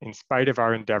turn in spite of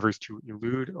our endeavors to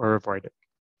elude or avoid it.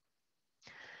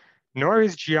 Nor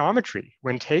is geometry,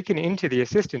 when taken into the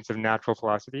assistance of natural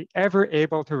philosophy, ever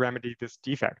able to remedy this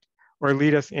defect or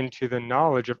lead us into the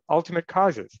knowledge of ultimate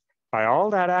causes by all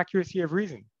that accuracy of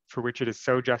reason for which it is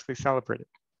so justly celebrated.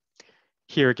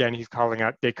 Here again, he's calling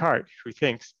out Descartes, who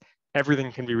thinks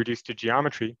everything can be reduced to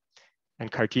geometry,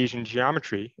 and Cartesian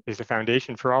geometry is the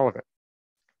foundation for all of it.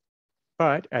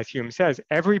 But as Hume says,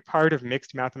 every part of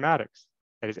mixed mathematics,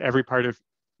 that is every part of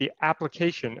the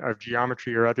application of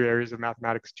geometry or other areas of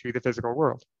mathematics to the physical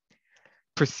world,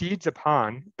 proceeds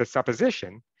upon the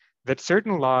supposition that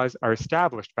certain laws are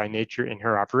established by nature in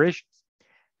her operations.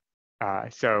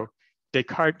 So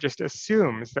Descartes just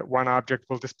assumes that one object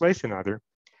will displace another,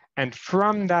 and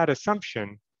from that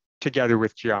assumption, together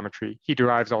with geometry, he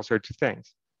derives all sorts of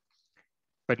things.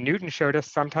 But Newton showed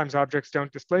us sometimes objects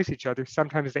don't displace each other,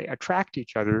 sometimes they attract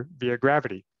each other via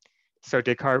gravity. So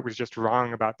Descartes was just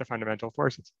wrong about the fundamental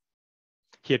forces.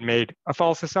 He had made a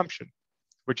false assumption,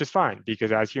 which is fine,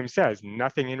 because as Hume says,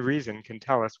 nothing in reason can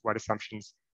tell us what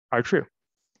assumptions are true.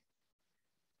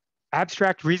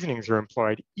 Abstract reasonings are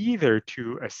employed either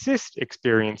to assist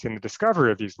experience in the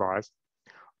discovery of these laws,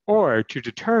 or to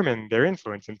determine their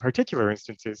influence in particular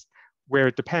instances where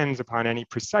it depends upon any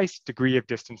precise degree of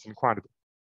distance and quantity.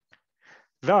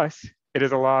 Thus, it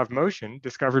is a law of motion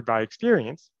discovered by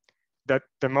experience that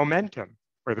the momentum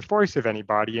or the force of any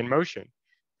body in motion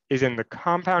is in the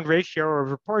compound ratio or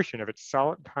proportion of its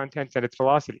solid contents and its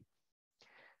velocity.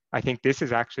 I think this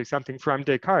is actually something from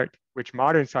Descartes, which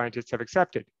modern scientists have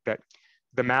accepted, that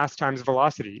the mass times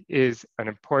velocity is an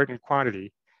important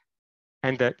quantity,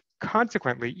 and that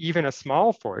consequently, even a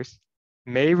small force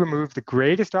may remove the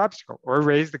greatest obstacle or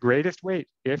raise the greatest weight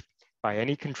if, by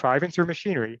any contrivance or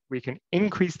machinery, we can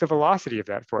increase the velocity of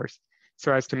that force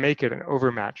so as to make it an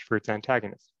overmatch for its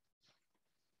antagonist.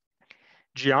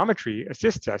 Geometry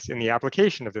assists us in the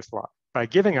application of this law by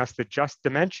giving us the just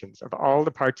dimensions of all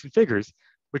the parts and figures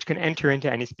which can enter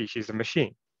into any species of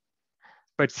machine.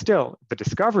 But still, the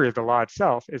discovery of the law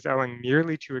itself is owing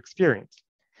merely to experience,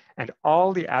 and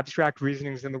all the abstract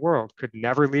reasonings in the world could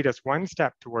never lead us one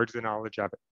step towards the knowledge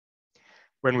of it.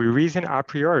 When we reason a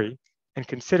priori and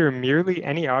consider merely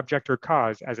any object or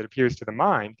cause as it appears to the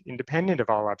mind, independent of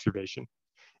all observation,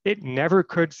 it never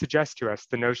could suggest to us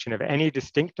the notion of any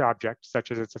distinct object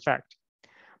such as its effect,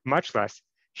 much less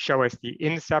show us the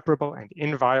inseparable and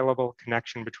inviolable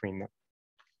connection between them.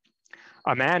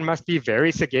 A man must be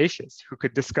very sagacious who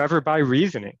could discover by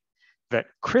reasoning that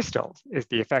crystal is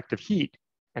the effect of heat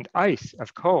and ice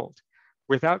of cold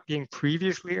without being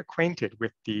previously acquainted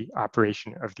with the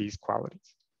operation of these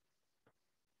qualities.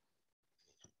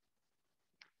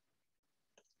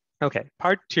 Okay,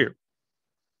 part 2.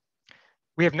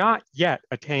 We have not yet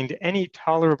attained any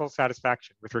tolerable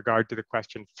satisfaction with regard to the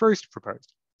question first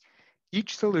proposed.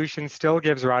 Each solution still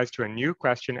gives rise to a new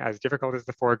question as difficult as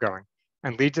the foregoing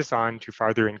and leads us on to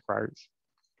farther inquiries.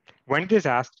 When it is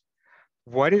asked,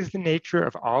 what is the nature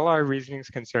of all our reasonings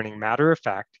concerning matter of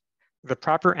fact, the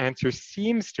proper answer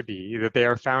seems to be that they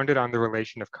are founded on the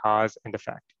relation of cause and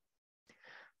effect.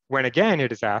 When again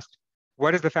it is asked,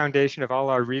 what is the foundation of all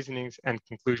our reasonings and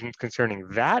conclusions concerning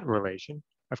that relation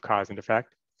of cause and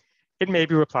effect, it may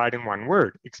be replied in one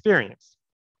word, experience.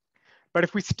 But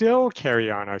if we still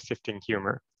carry on our sifting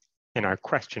humor in our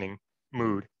questioning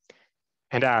mood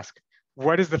and ask,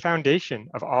 what is the foundation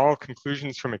of all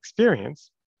conclusions from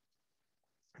experience?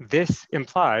 This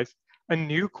implies a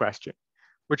new question,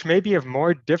 which may be of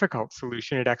more difficult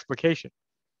solution and explication.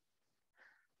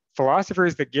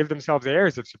 Philosophers that give themselves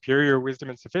airs of superior wisdom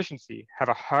and sufficiency have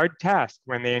a hard task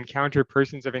when they encounter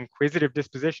persons of inquisitive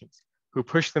dispositions who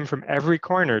push them from every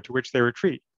corner to which they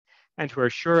retreat, and who are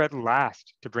sure at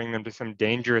last to bring them to some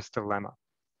dangerous dilemma.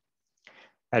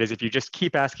 That is, if you just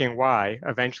keep asking why,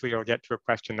 eventually you'll get to a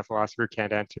question the philosopher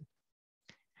can't answer.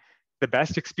 The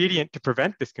best expedient to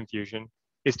prevent this confusion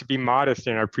is to be modest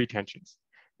in our pretensions,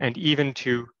 and even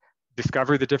to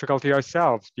discover the difficulty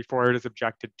ourselves before it is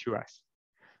objected to us.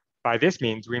 By this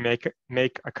means, we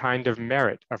make a kind of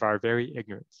merit of our very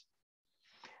ignorance.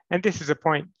 And this is a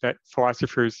point that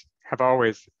philosophers have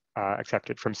always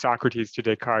accepted, from Socrates to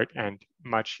Descartes and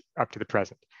much up to the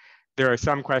present. There are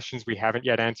some questions we haven't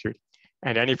yet answered,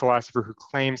 and any philosopher who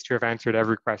claims to have answered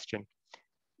every question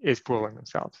is fooling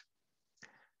themselves.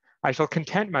 I shall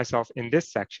content myself in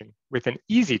this section with an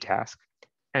easy task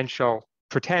and shall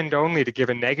pretend only to give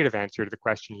a negative answer to the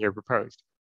question here proposed.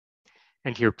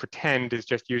 And here pretend is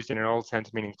just used in an old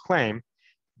sense meaning claim,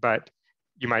 but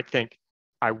you might think,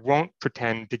 I won't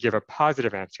pretend to give a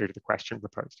positive answer to the question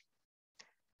proposed.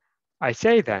 I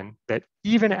say then that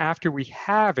even after we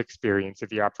have experience of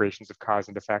the operations of cause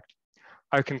and effect,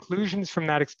 our conclusions from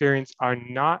that experience are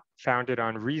not founded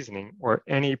on reasoning or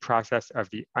any process of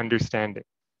the understanding.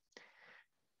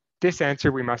 This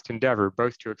answer we must endeavor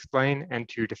both to explain and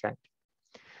to defend.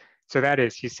 So that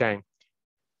is, he's saying,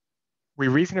 we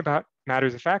reason about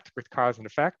matters of fact with cause and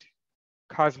effect.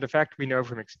 Cause and effect we know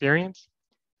from experience,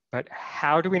 but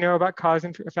how do we know about cause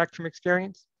and effect from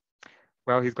experience?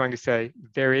 Well, he's going to say,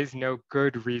 there is no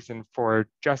good reason for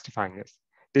justifying this.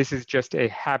 This is just a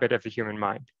habit of the human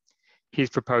mind. He's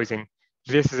proposing,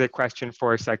 this is a question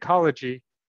for psychology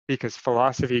because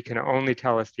philosophy can only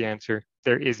tell us the answer,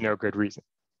 there is no good reason.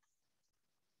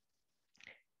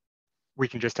 We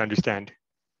can just understand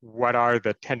what are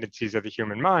the tendencies of the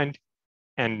human mind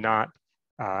and not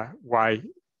why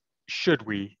should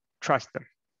we trust them.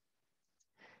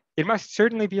 It must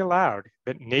certainly be allowed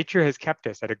that nature has kept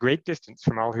us at a great distance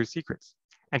from all her secrets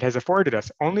and has afforded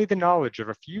us only the knowledge of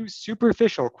a few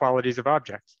superficial qualities of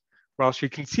objects, while she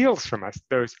conceals from us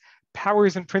those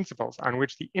powers and principles on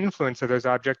which the influence of those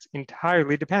objects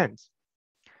entirely depends.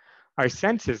 Our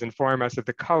senses inform us of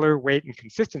the color, weight, and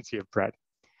consistency of bread,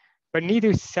 but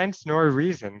neither sense nor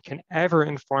reason can ever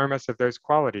inform us of those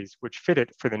qualities which fit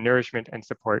it for the nourishment and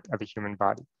support of a human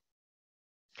body.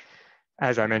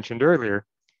 As I mentioned earlier,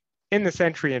 in the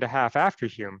century and a half after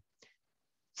Hume,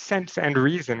 sense and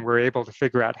reason were able to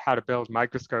figure out how to build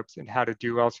microscopes and how to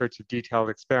do all sorts of detailed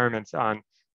experiments on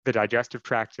the digestive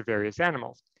tracts of various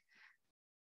animals.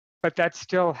 But that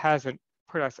still hasn't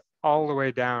put us all the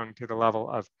way down to the level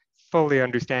of fully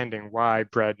understanding why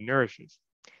bread nourishes.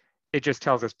 It just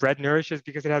tells us bread nourishes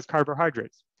because it has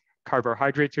carbohydrates.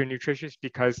 Carbohydrates are nutritious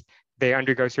because they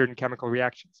undergo certain chemical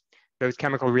reactions. Those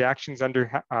chemical reactions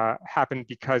happen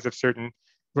because of certain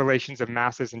relations of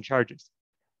masses and charges.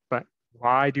 But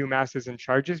why do masses and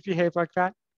charges behave like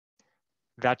that?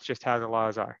 That's just how the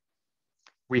laws are.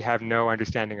 We have no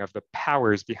understanding of the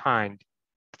powers behind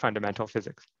fundamental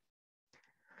physics.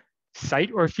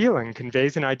 Sight or feeling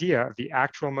conveys an idea of the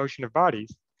actual motion of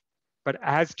bodies, but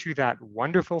as to that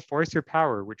wonderful force or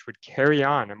power which would carry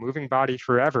on a moving body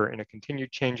forever in a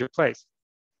continued change of place,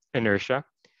 inertia,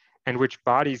 and which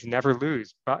bodies never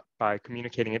lose but by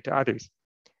communicating it to others.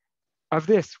 Of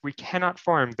this, we cannot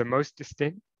form the most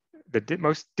distant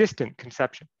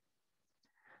conception.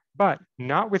 But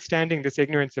notwithstanding this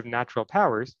ignorance of natural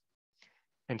powers,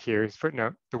 and here's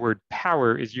footnote, the word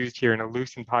power is used here in a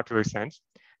loose and popular sense.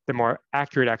 The more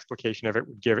accurate explication of it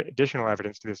would give additional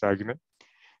evidence to this argument.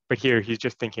 But here he's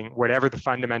just thinking whatever the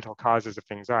fundamental causes of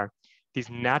things are, these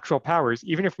natural powers,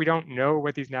 even if we don't know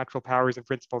what these natural powers and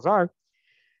principles are,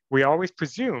 we always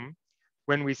presume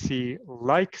when we see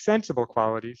like sensible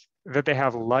qualities that they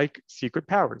have like secret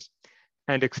powers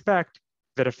and expect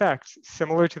that effects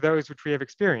similar to those which we have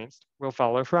experienced will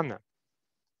follow from them.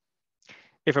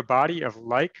 If a body of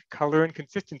like color and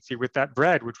consistency with that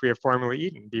bread which we have formerly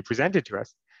eaten be presented to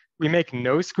us, we make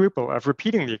no scruple of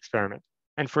repeating the experiment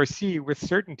and foresee with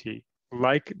certainty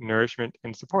like nourishment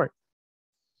and support.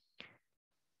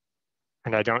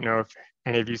 And I don't know if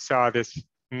any of you saw this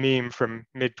meme from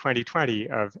mid-2020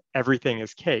 of everything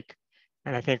is cake.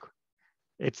 And I think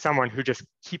it's someone who just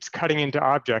keeps cutting into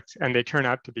objects and they turn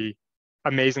out to be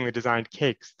amazingly designed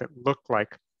cakes that look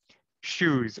like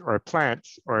shoes or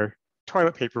plants or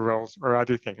toilet paper rolls or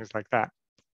other things like that.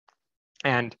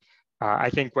 And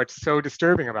I think what's so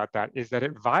disturbing about that is that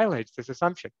it violates this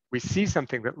assumption. We see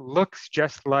something that looks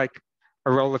just like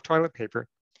a roll of toilet paper,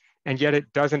 and yet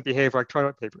it doesn't behave like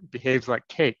toilet paper. It behaves like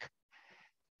cake.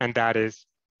 And that is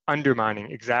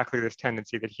undermining exactly this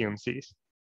tendency that Hume sees.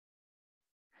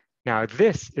 Now,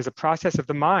 this is a process of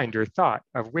the mind or thought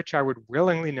of which I would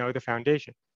willingly know the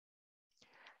foundation.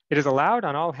 It is allowed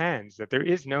on all hands that there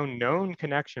is no known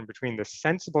connection between the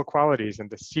sensible qualities and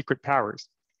the secret powers,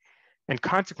 and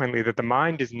consequently that the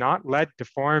mind is not led to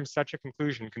form such a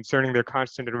conclusion concerning their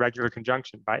constant and regular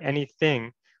conjunction by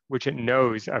anything which it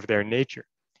knows of their nature.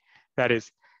 That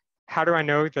is, how do I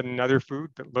know that another food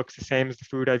that looks the same as the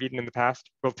food I've eaten in the past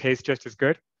will taste just as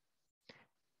good?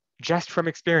 Just from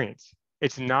experience.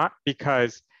 It's not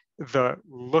because the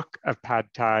look of pad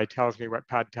thai tells me what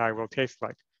pad thai will taste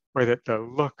like, or that the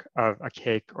look of a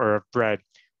cake or of bread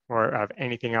or of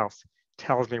anything else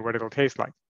tells me what it'll taste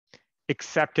like,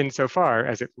 except insofar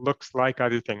as it looks like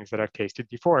other things that I've tasted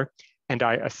before, and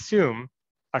I assume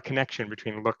a connection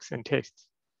between looks and tastes.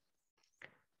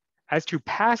 As to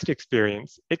past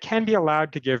experience, it can be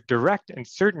allowed to give direct and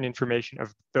certain information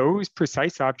of those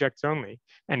precise objects only,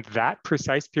 and that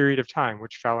precise period of time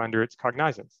which fell under its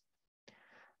cognizance.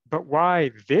 But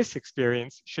why this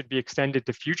experience should be extended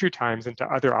to future times and to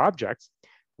other objects,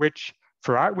 which,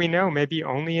 for aught we know, may be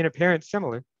only in appearance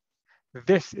similar,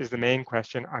 this is the main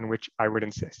question on which I would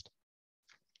insist.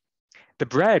 The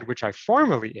bread which I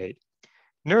formerly ate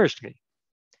nourished me.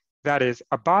 That is,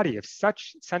 a body of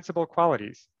such sensible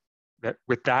qualities that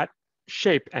with that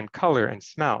shape and color and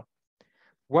smell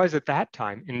was at that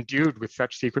time endued with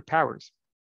such secret powers.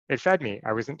 It fed me,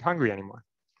 I wasn't hungry anymore.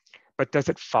 But does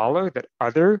it follow that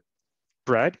other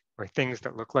bread or things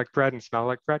that look like bread and smell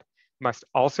like bread must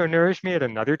also nourish me at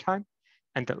another time,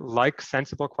 and that like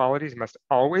sensible qualities must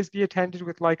always be attended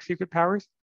with like secret powers?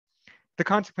 The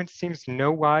consequence seems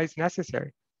no wise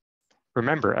necessary.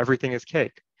 Remember, everything is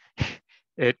cake.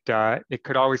 It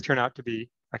could always turn out to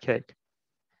be a cake.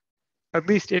 At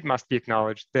least it must be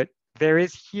acknowledged that there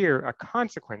is here a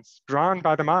consequence drawn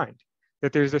by the mind,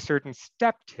 that there's a certain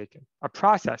step taken, a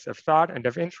process of thought and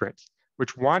of inference,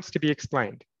 which wants to be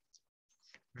explained.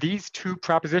 These two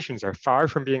propositions are far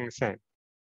from being the same.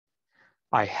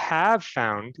 I have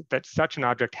found that such an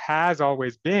object has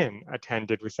always been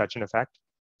attended with such an effect,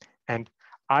 and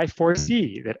I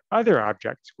foresee that other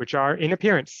objects which are in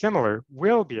appearance similar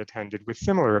will be attended with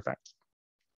similar effects.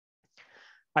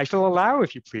 I shall allow,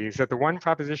 if you please, that the one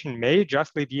proposition may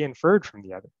justly be inferred from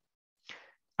the other.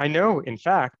 I know, in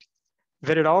fact,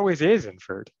 that it always is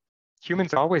inferred.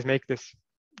 Humans always make this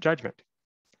judgment.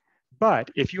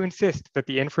 But if you insist that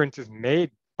the inference is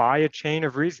made by a chain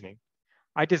of reasoning,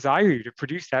 I desire you to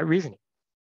produce that reasoning.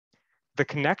 The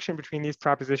connection between these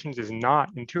propositions is not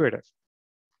intuitive.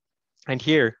 And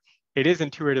here, it is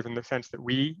intuitive in the sense that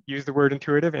we use the word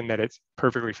intuitive and that it's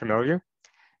perfectly familiar.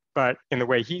 but in the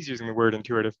way he's using the word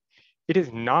intuitive, it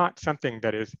is not something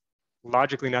that is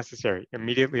logically necessary,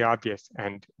 immediately obvious,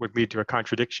 and would lead to a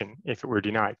contradiction if it were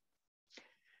denied.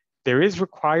 There is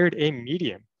required a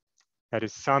medium, that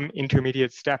is some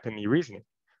intermediate step in the reasoning,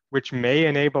 which may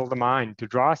enable the mind to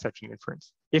draw such an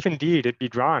inference, if indeed it be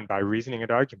drawn by reasoning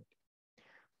and argument.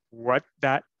 What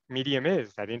that medium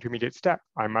is, that intermediate step,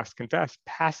 I must confess,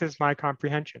 passes my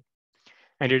comprehension.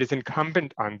 And it is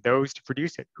incumbent on those to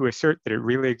produce it who assert that it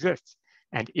really exists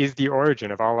and is the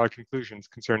origin of all our conclusions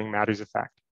concerning matters of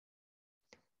fact.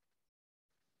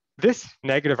 This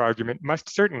negative argument must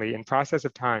certainly, in process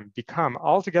of time, become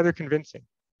altogether convincing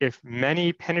if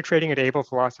many penetrating and able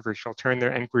philosophers shall turn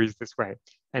their enquiries this way,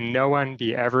 and no one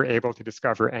be ever able to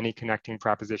discover any connecting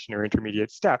proposition or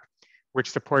intermediate step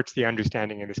which supports the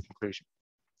understanding of this conclusion.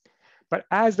 But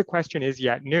as the question is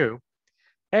yet new,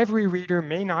 every reader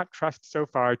may not trust so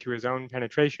far to his own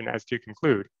penetration as to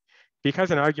conclude,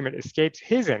 because an argument escapes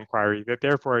his enquiry, that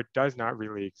therefore it does not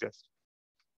really exist.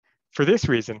 For this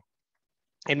reason,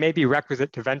 it may be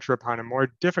requisite to venture upon a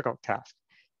more difficult task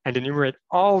and enumerate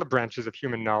all the branches of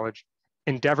human knowledge,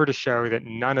 endeavor to show that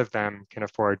none of them can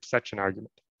afford such an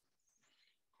argument.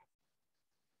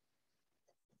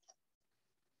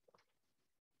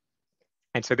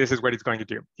 And so this is what he's going to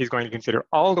do. He's going to consider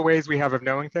all the ways we have of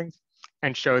knowing things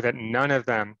and show that none of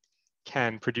them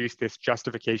can produce this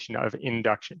justification of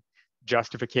induction,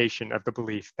 justification of the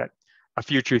belief that a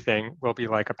future thing will be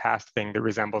like a past thing that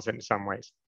resembles it in some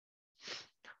ways.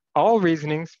 All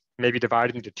reasonings may be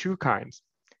divided into two kinds,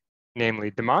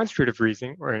 namely demonstrative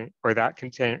reasoning, or that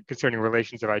concerning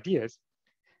relations of ideas,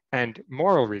 and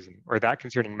moral reasoning, or that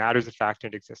concerning matters of fact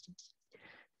and existence.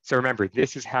 So remember,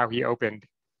 this is how he opened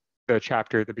the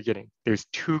chapter at the beginning. There's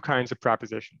two kinds of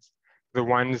propositions, the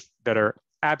ones that are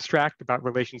abstract about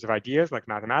relations of ideas like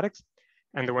mathematics,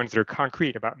 and the ones that are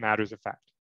concrete about matters of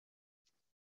fact.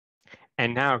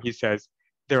 And now he says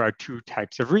there are two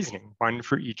types of reasoning, one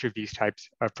for each of these types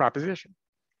of proposition.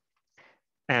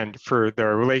 And for the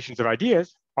relations of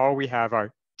ideas, all we have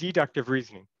are deductive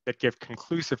reasoning that give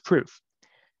conclusive proof.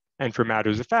 And for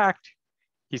matters of fact,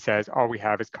 he says all we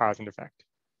have is cause and effect.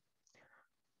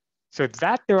 So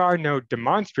that there are no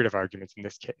demonstrative arguments in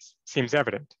this case seems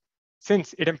evident,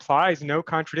 since it implies no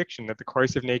contradiction that the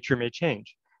course of nature may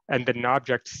change, and that an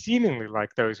object seemingly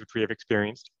like those which we have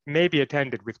experienced may be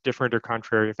attended with different or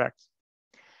contrary effects.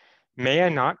 May I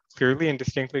not clearly and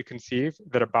distinctly conceive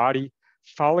that a body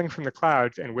falling from the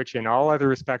clouds and which in all other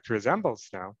respects resembles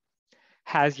snow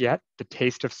has yet the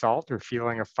taste of salt or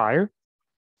feeling of fire?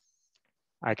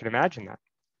 I can imagine that.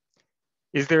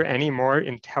 Is there any more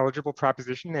intelligible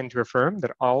proposition than to affirm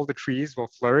that all the trees will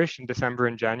flourish in December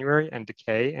and January and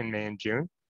decay in May and June?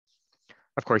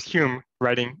 Of course, Hume,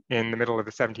 writing in the middle of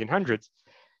the 1700s,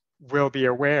 will be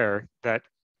aware that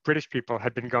British people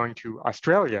had been going to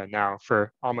Australia now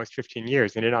for almost 15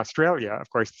 years. And in Australia, of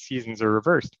course, the seasons are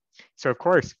reversed. So of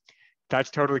course, that's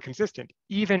totally consistent.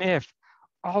 Even if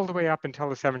all the way up until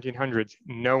the 1700s,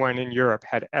 no one in Europe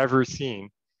had ever seen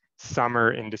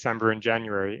summer in December and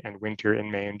January and winter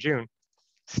in May and June,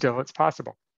 still it's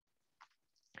possible.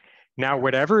 Now,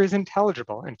 whatever is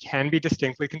intelligible and can be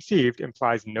distinctly conceived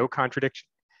implies no contradiction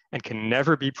and can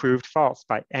never be proved false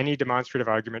by any demonstrative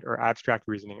argument or abstract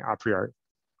reasoning a priori.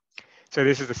 So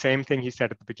this is the same thing he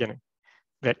said at the beginning,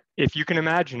 that if you can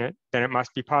imagine it, then it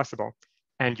must be possible,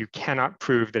 and you cannot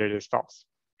prove that it is false.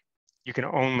 You can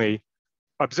only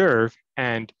observe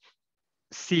and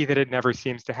see that it never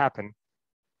seems to happen.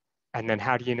 And then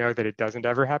how do you know that it doesn't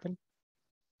ever happen?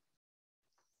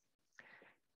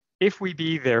 If we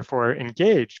be therefore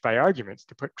engaged by arguments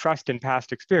to put trust in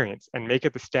past experience and make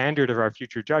it the standard of our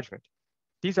future judgment,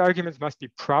 these arguments must be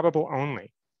probable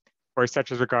only, or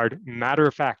such as regard matter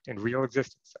of fact and real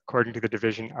existence according to the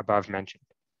division above mentioned.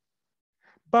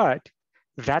 But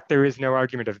that there is no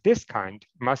argument of this kind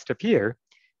must appear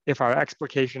if our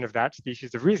explication of that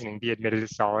species of reasoning be admitted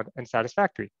as solid and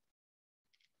satisfactory.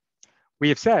 We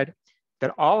have said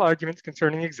that all arguments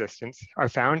concerning existence are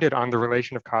founded on the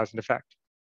relation of cause and effect,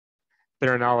 that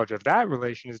our knowledge of that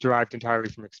relation is derived entirely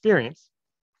from experience,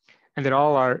 and that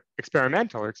all our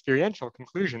experimental or experiential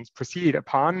conclusions proceed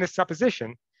upon this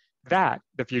supposition that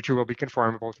the future will be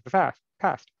conformable to the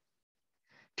past.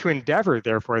 To endeavor,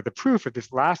 therefore, the proof of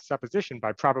this last supposition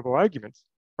by probable arguments,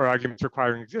 or arguments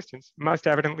requiring existence, must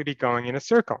evidently be going in a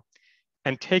circle,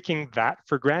 and taking that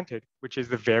for granted, which is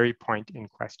the very point in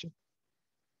question.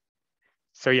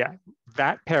 So yeah,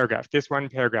 that paragraph, this one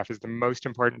paragraph is the most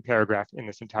important paragraph in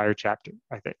this entire chapter,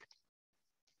 I think.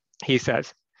 He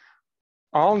says,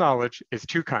 all knowledge is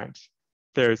two kinds.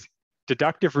 There's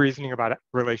deductive reasoning about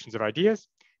relations of ideas,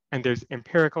 and there's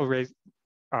empirical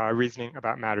reasoning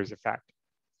about matters of fact.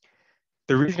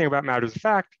 The reasoning about matters of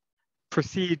fact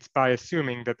proceeds by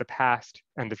assuming that the past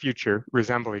and the future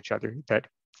resemble each other, that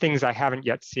things I haven't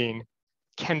yet seen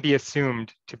can be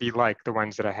assumed to be like the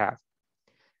ones that I have.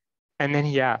 And then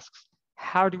he asks,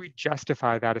 how do we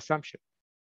justify that assumption?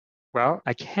 Well,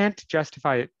 I can't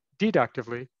justify it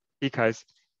deductively because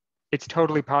it's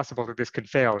totally possible that this could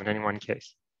fail in any one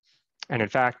case. And in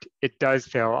fact, it does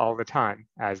fail all the time,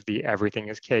 as the everything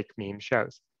is cake meme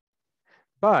shows.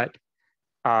 But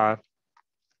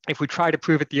if we try to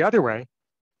prove it the other way,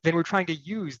 then we're trying to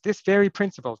use this very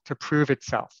principle to prove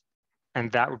itself,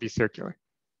 and that would be circular.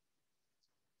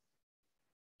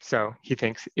 So he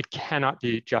thinks it cannot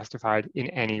be justified in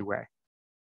any way.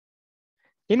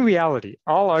 In reality,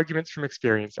 all arguments from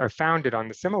experience are founded on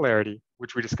the similarity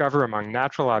which we discover among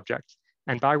natural objects,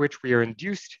 and by which we are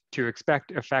induced to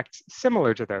expect effects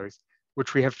similar to those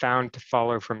which we have found to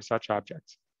follow from such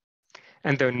objects.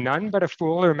 And though none but a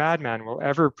fool or madman will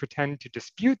ever pretend to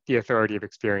dispute the authority of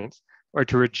experience or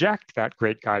to reject that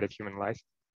great guide of human life,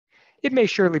 it may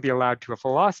surely be allowed to a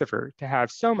philosopher to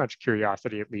have so much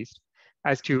curiosity, at least,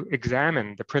 as to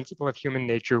examine the principle of human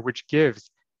nature which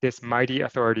gives this mighty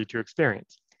authority to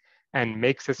experience and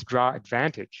makes us draw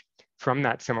advantage from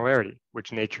that similarity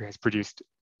which nature has produced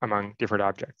among different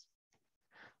objects.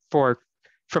 For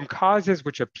from causes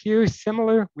which appear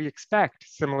similar, we expect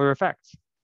similar effects.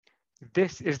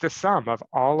 This is the sum of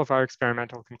all of our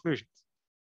experimental conclusions.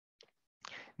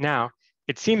 Now,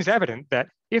 it seems evident that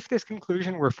if this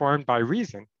conclusion were formed by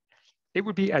reason, it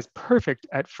would be as perfect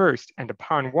at first and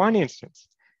upon one instance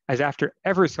as after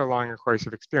ever so long a course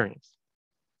of experience.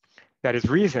 That is,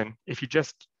 reason, if you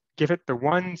just give it the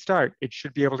one start, it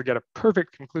should be able to get a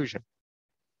perfect conclusion.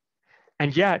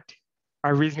 And yet,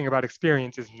 our reasoning about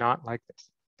experience is not like this.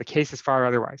 The case is far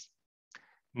otherwise.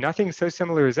 Nothing so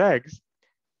similar as eggs,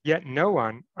 yet no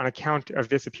one, on account of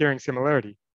this appearing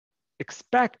similarity,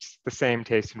 expects the same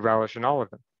taste and relish in all of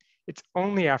them. It's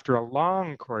only after a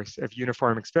long course of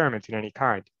uniform experiments in any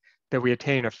kind that we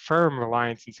attain a firm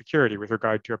reliance and security with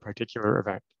regard to a particular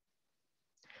event.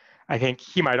 I think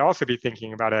he might also be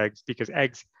thinking about eggs because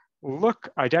eggs look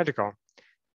identical,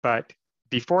 but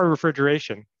before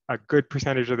refrigeration, a good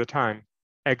percentage of the time,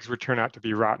 eggs would turn out to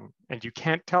be rotten, and you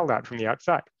can't tell that from the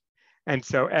outside. And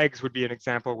so eggs would be an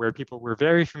example where people were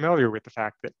very familiar with the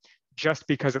fact that just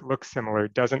because it looks similar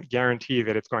doesn't guarantee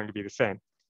that it's going to be the same.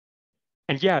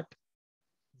 And yet,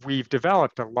 we've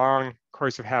developed a long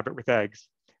course of habit with eggs,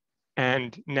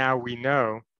 and now we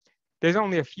know there's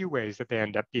only a few ways that they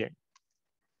end up being.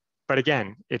 But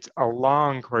again, it's a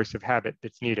long course of habit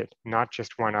that's needed, not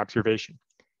just one observation.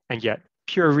 And yet,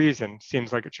 pure reason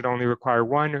seems like it should only require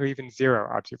one or even zero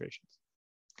observations.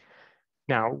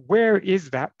 Now, where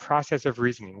is that process of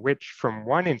reasoning which, from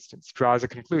one instance, draws a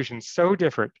conclusion so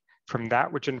different from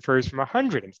that which infers from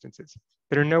 100 instances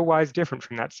that are no wise different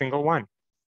from that single one?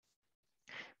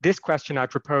 This question I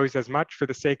propose as much for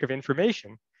the sake of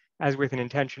information as with an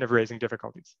intention of raising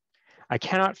difficulties. I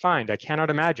cannot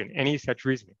imagine any such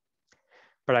reasoning,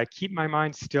 but I keep my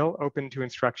mind still open to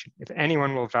instruction if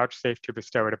anyone will vouchsafe to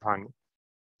bestow it upon me.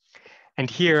 And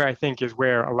here, I think, is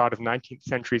where a lot of 19th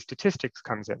century statistics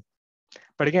comes in.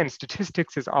 But again,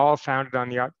 statistics is all founded on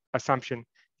the assumption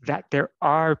that there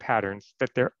are patterns,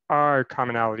 that there are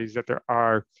commonalities, that there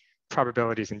are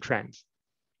probabilities and trends.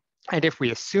 And if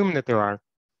we assume that there are,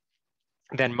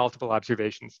 then multiple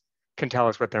observations can tell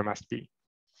us what there must be.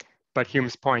 But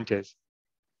Hume's point is,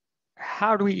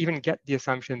 how do we even get the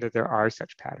assumption that there are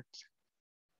such patterns?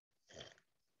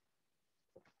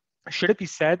 Should it be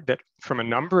said that from a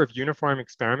number of uniform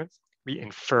experiments, we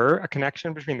infer a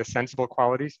connection between the sensible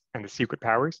qualities and the secret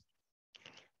powers?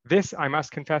 This, I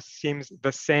must confess, seems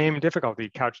the same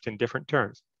difficulty couched in different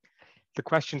terms. The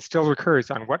question still recurs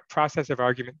on what process of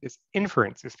argument this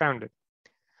inference is founded.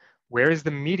 Where is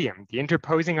the medium, the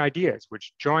interposing ideas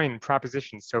which join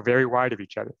propositions so very wide of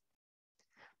each other?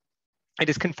 It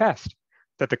is confessed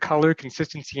that the color,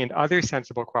 consistency, and other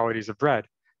sensible qualities of bread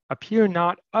appear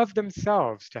not of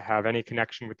themselves to have any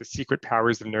connection with the secret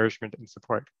powers of nourishment and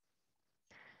support.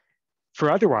 For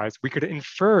otherwise, we could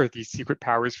infer these secret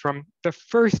powers from the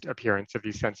first appearance of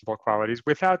these sensible qualities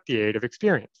without the aid of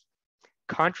experience,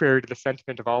 contrary to the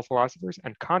sentiment of all philosophers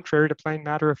and contrary to plain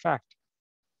matter of fact.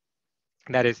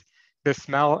 That is, the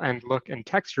smell and look and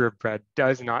texture of bread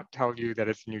does not tell you that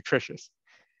it's nutritious.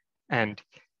 And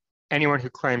anyone who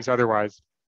claims otherwise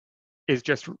is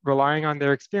just relying on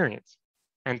their experience.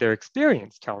 And their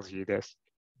experience tells you this,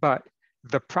 but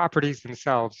the properties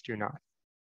themselves do not.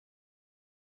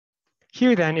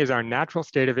 Here then is our natural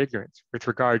state of ignorance with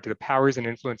regard to the powers and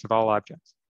influence of all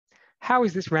objects. How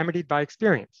is this remedied by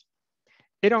experience?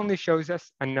 It only shows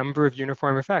us a number of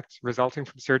uniform effects resulting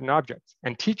from certain objects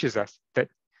and teaches us that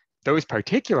those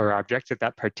particular objects at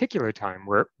that particular time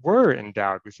were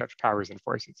endowed with such powers and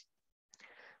forces.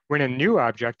 When a new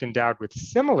object endowed with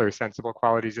similar sensible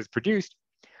qualities is produced,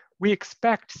 we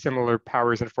expect similar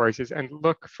powers and forces and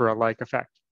look for a like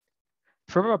effect.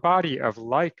 From a body of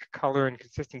like color and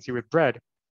consistency with bread,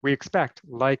 we expect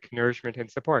like nourishment and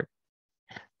support.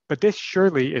 But this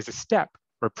surely is a step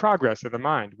or progress of the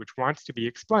mind which wants to be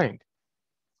explained.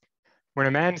 When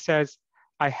a man says,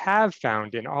 I have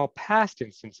found in all past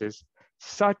instances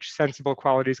such sensible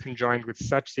qualities conjoined with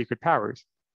such secret powers,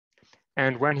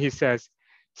 and when he says,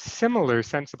 similar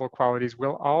sensible qualities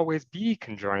will always be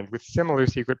conjoined with similar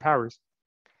secret powers,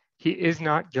 he is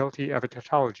not guilty of a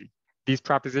tautology. These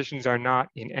propositions are not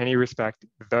in any respect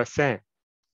the same.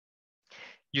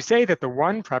 You say that the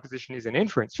one proposition is an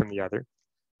inference from the other,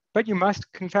 but you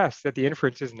must confess that the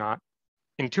inference is not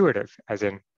intuitive, as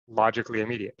in logically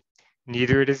immediate.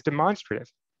 Neither it is demonstrative.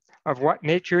 Of what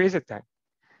nature is it then?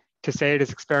 To say it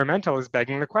is experimental is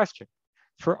begging the question.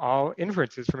 For all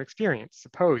inferences from experience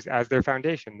suppose as their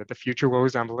foundation that the future will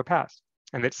resemble the past,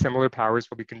 and that similar powers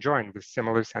will be conjoined with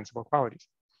similar sensible qualities.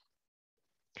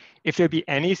 If there be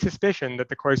any suspicion that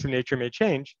the course of nature may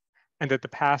change, and that the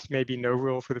past may be no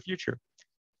rule for the future,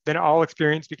 then all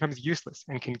experience becomes useless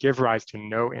and can give rise to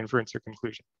no inference or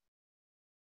conclusion.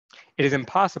 It is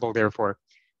impossible, therefore,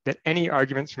 that any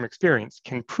arguments from experience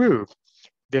can prove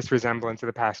this resemblance of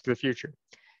the past to the future,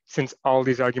 since all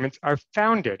these arguments are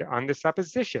founded on the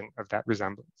supposition of that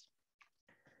resemblance.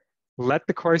 Let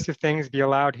the course of things be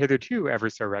allowed hitherto ever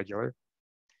so regular.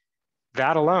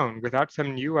 That alone, without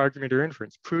some new argument or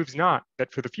inference, proves not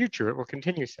that for the future it will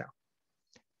continue so.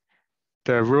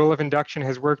 The rule of induction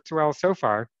has worked well so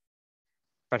far,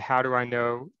 but how do I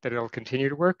know that it'll continue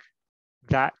to work?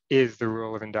 That is the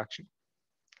rule of induction.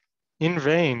 In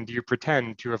vain do you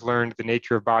pretend to have learned the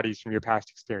nature of bodies from your past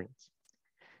experience.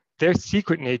 Their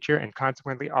secret nature and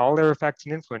consequently all their effects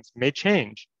and influence may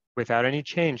change without any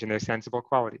change in their sensible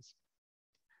qualities.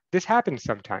 This happens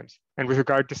sometimes and with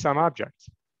regard to some objects.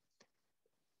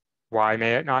 Why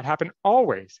may it not happen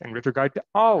always and with regard to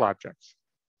all objects?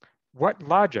 What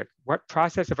logic, what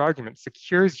process of argument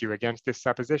secures you against this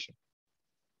supposition?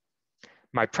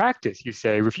 My practice, you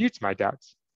say, refutes my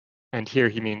doubts. And here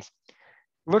he means,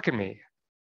 look at me.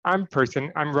 I'm a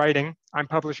person, I'm writing, I'm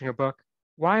publishing a book.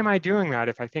 Why am I doing that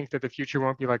if I think that the future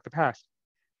won't be like the past?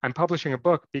 I'm publishing a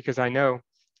book because I know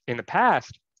in the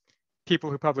past,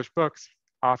 people who publish books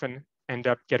often end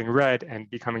up getting read and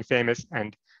becoming famous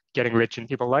and getting rich and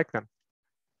people like them.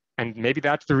 And maybe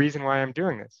that's the reason why I'm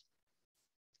doing this.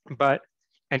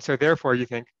 And so therefore you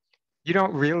think, you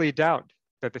don't really doubt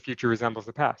that the future resembles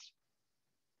the past.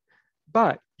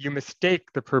 But you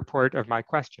mistake the purport of my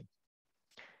question.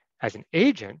 As an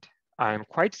agent, I am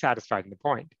quite satisfied in the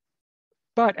point.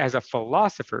 But as a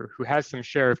philosopher who has some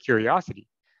share of curiosity,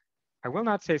 I will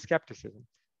not say skepticism.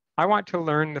 I want to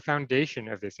learn the foundation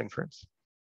of this inference.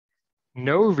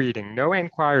 No reading, no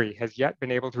inquiry has yet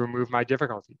been able to remove my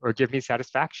difficulty or give me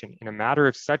satisfaction in a matter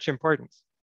of such importance.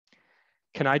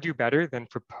 Can I do better than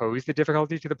propose the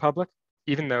difficulty to the public,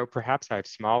 even though perhaps I have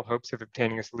small hopes of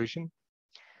obtaining a solution?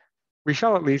 We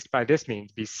shall at least by this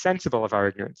means be sensible of our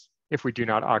ignorance if we do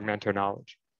not augment our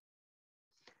knowledge.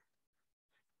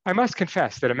 I must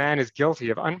confess that a man is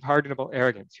guilty of unpardonable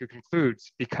arrogance who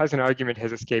concludes, because an argument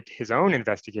has escaped his own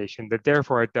investigation, that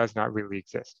therefore it does not really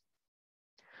exist.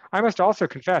 I must also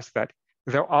confess that,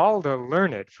 though all the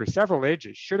learned for several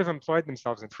ages should have employed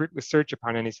themselves in fruitless search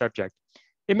upon any subject,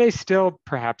 it may still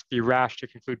perhaps be rash to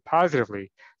conclude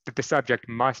positively that the subject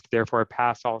must therefore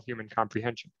pass all human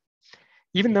comprehension.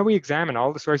 Even though we examine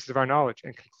all the sources of our knowledge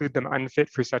and conclude them unfit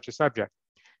for such a subject,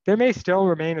 there may still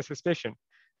remain a suspicion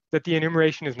that the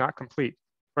enumeration is not complete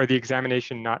or the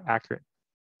examination not accurate.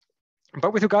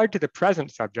 But with regard to the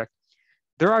present subject,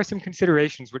 there are some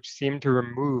considerations which seem to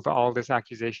remove all this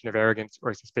accusation of arrogance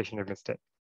or suspicion of mistake.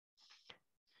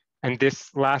 And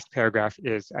this last paragraph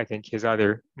is, I think, his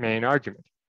other main argument.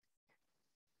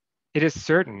 It is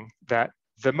certain that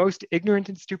the most ignorant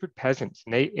and stupid peasants,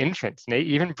 nay infants, nay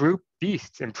even brute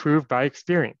beasts improve by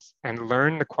experience and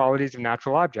learn the qualities of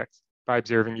natural objects by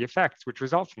observing the effects which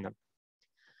result from them.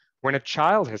 When a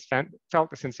child has felt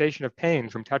the sensation of pain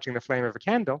from touching the flame of a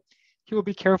candle, he will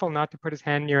be careful not to put his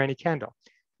hand near any candle,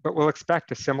 but will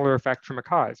expect a similar effect from a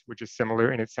cause, which is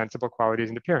similar in its sensible qualities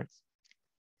and appearance.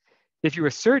 If you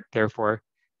assert, therefore,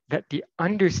 that the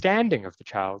understanding of the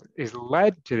child is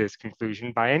led to this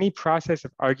conclusion by any process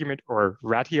of argument or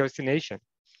ratiocination,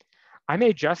 I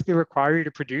may justly require you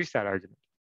to produce that argument,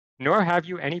 nor have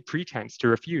you any pretense to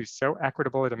refuse so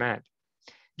equitable a demand.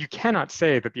 You cannot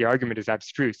say that the argument is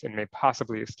abstruse and may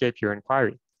possibly escape your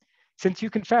inquiry, since you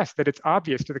confess that it's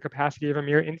obvious to the capacity of a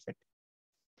mere infant.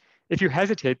 If you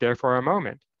hesitate there for a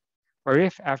moment, or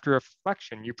if after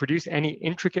reflection you produce any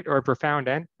intricate or profound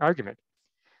argument,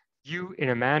 you in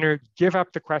a manner give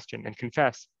up the question and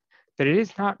confess that it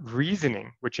is not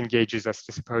reasoning which engages us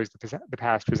to suppose the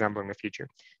past resembling the future,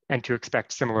 and to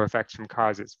expect similar effects from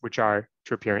causes which are,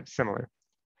 to appearance, similar.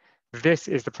 This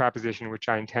is the proposition which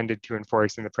I intended to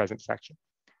enforce in the present section.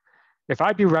 If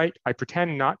I be right, I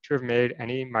pretend not to have made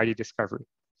any mighty discovery.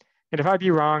 And if I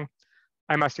be wrong,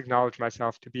 I must acknowledge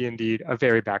myself to be indeed a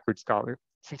very backward scholar,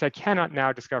 since I cannot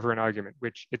now discover an argument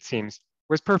which, it seems,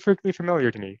 was perfectly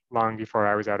familiar to me long before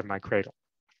I was out of my cradle.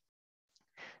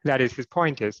 That is, his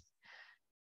point is,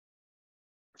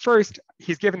 first,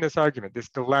 he's given this argument, this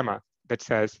dilemma that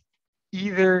says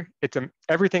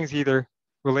everything's either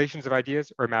relations of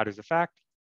ideas or matters of fact.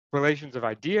 Relations of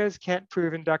ideas can't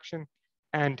prove induction,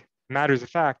 and matters of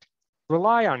fact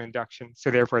rely on induction,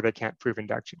 so therefore they can't prove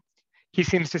induction. He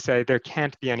seems to say there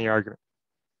can't be any argument.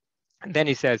 And then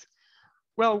he says,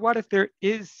 well, what if there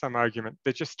is some argument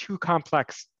that's just too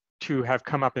complex to have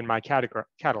come up in my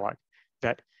catalog,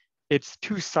 that it's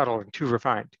too subtle and too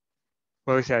refined?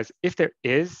 Well, he says, if there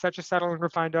is such a subtle and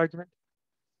refined argument,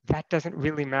 that doesn't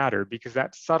really matter, because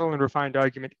that subtle and refined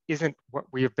argument isn't what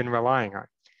we have been relying on.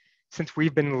 Since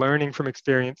we've been learning from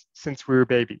experience since we were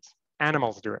babies,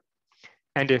 animals do it.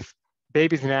 And if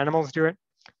babies and animals do it,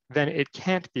 then it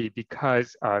can't be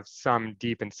because of some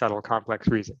deep and subtle complex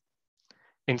reason.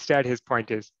 Instead, his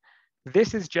point is,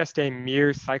 this is just a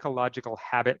mere psychological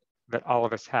habit that all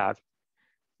of us have.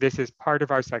 This is part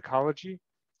of our psychology,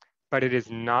 but it is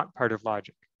not part of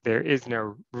logic. There is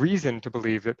no reason to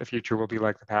believe that the future will be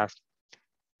like the past.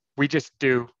 We just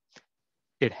do.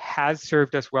 It has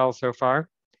served us well so far,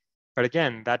 but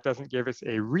again, that doesn't give us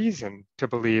a reason to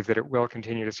believe that it will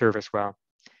continue to serve us well.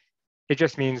 It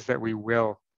just means that we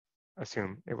will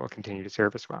assume it will continue to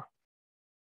serve us well.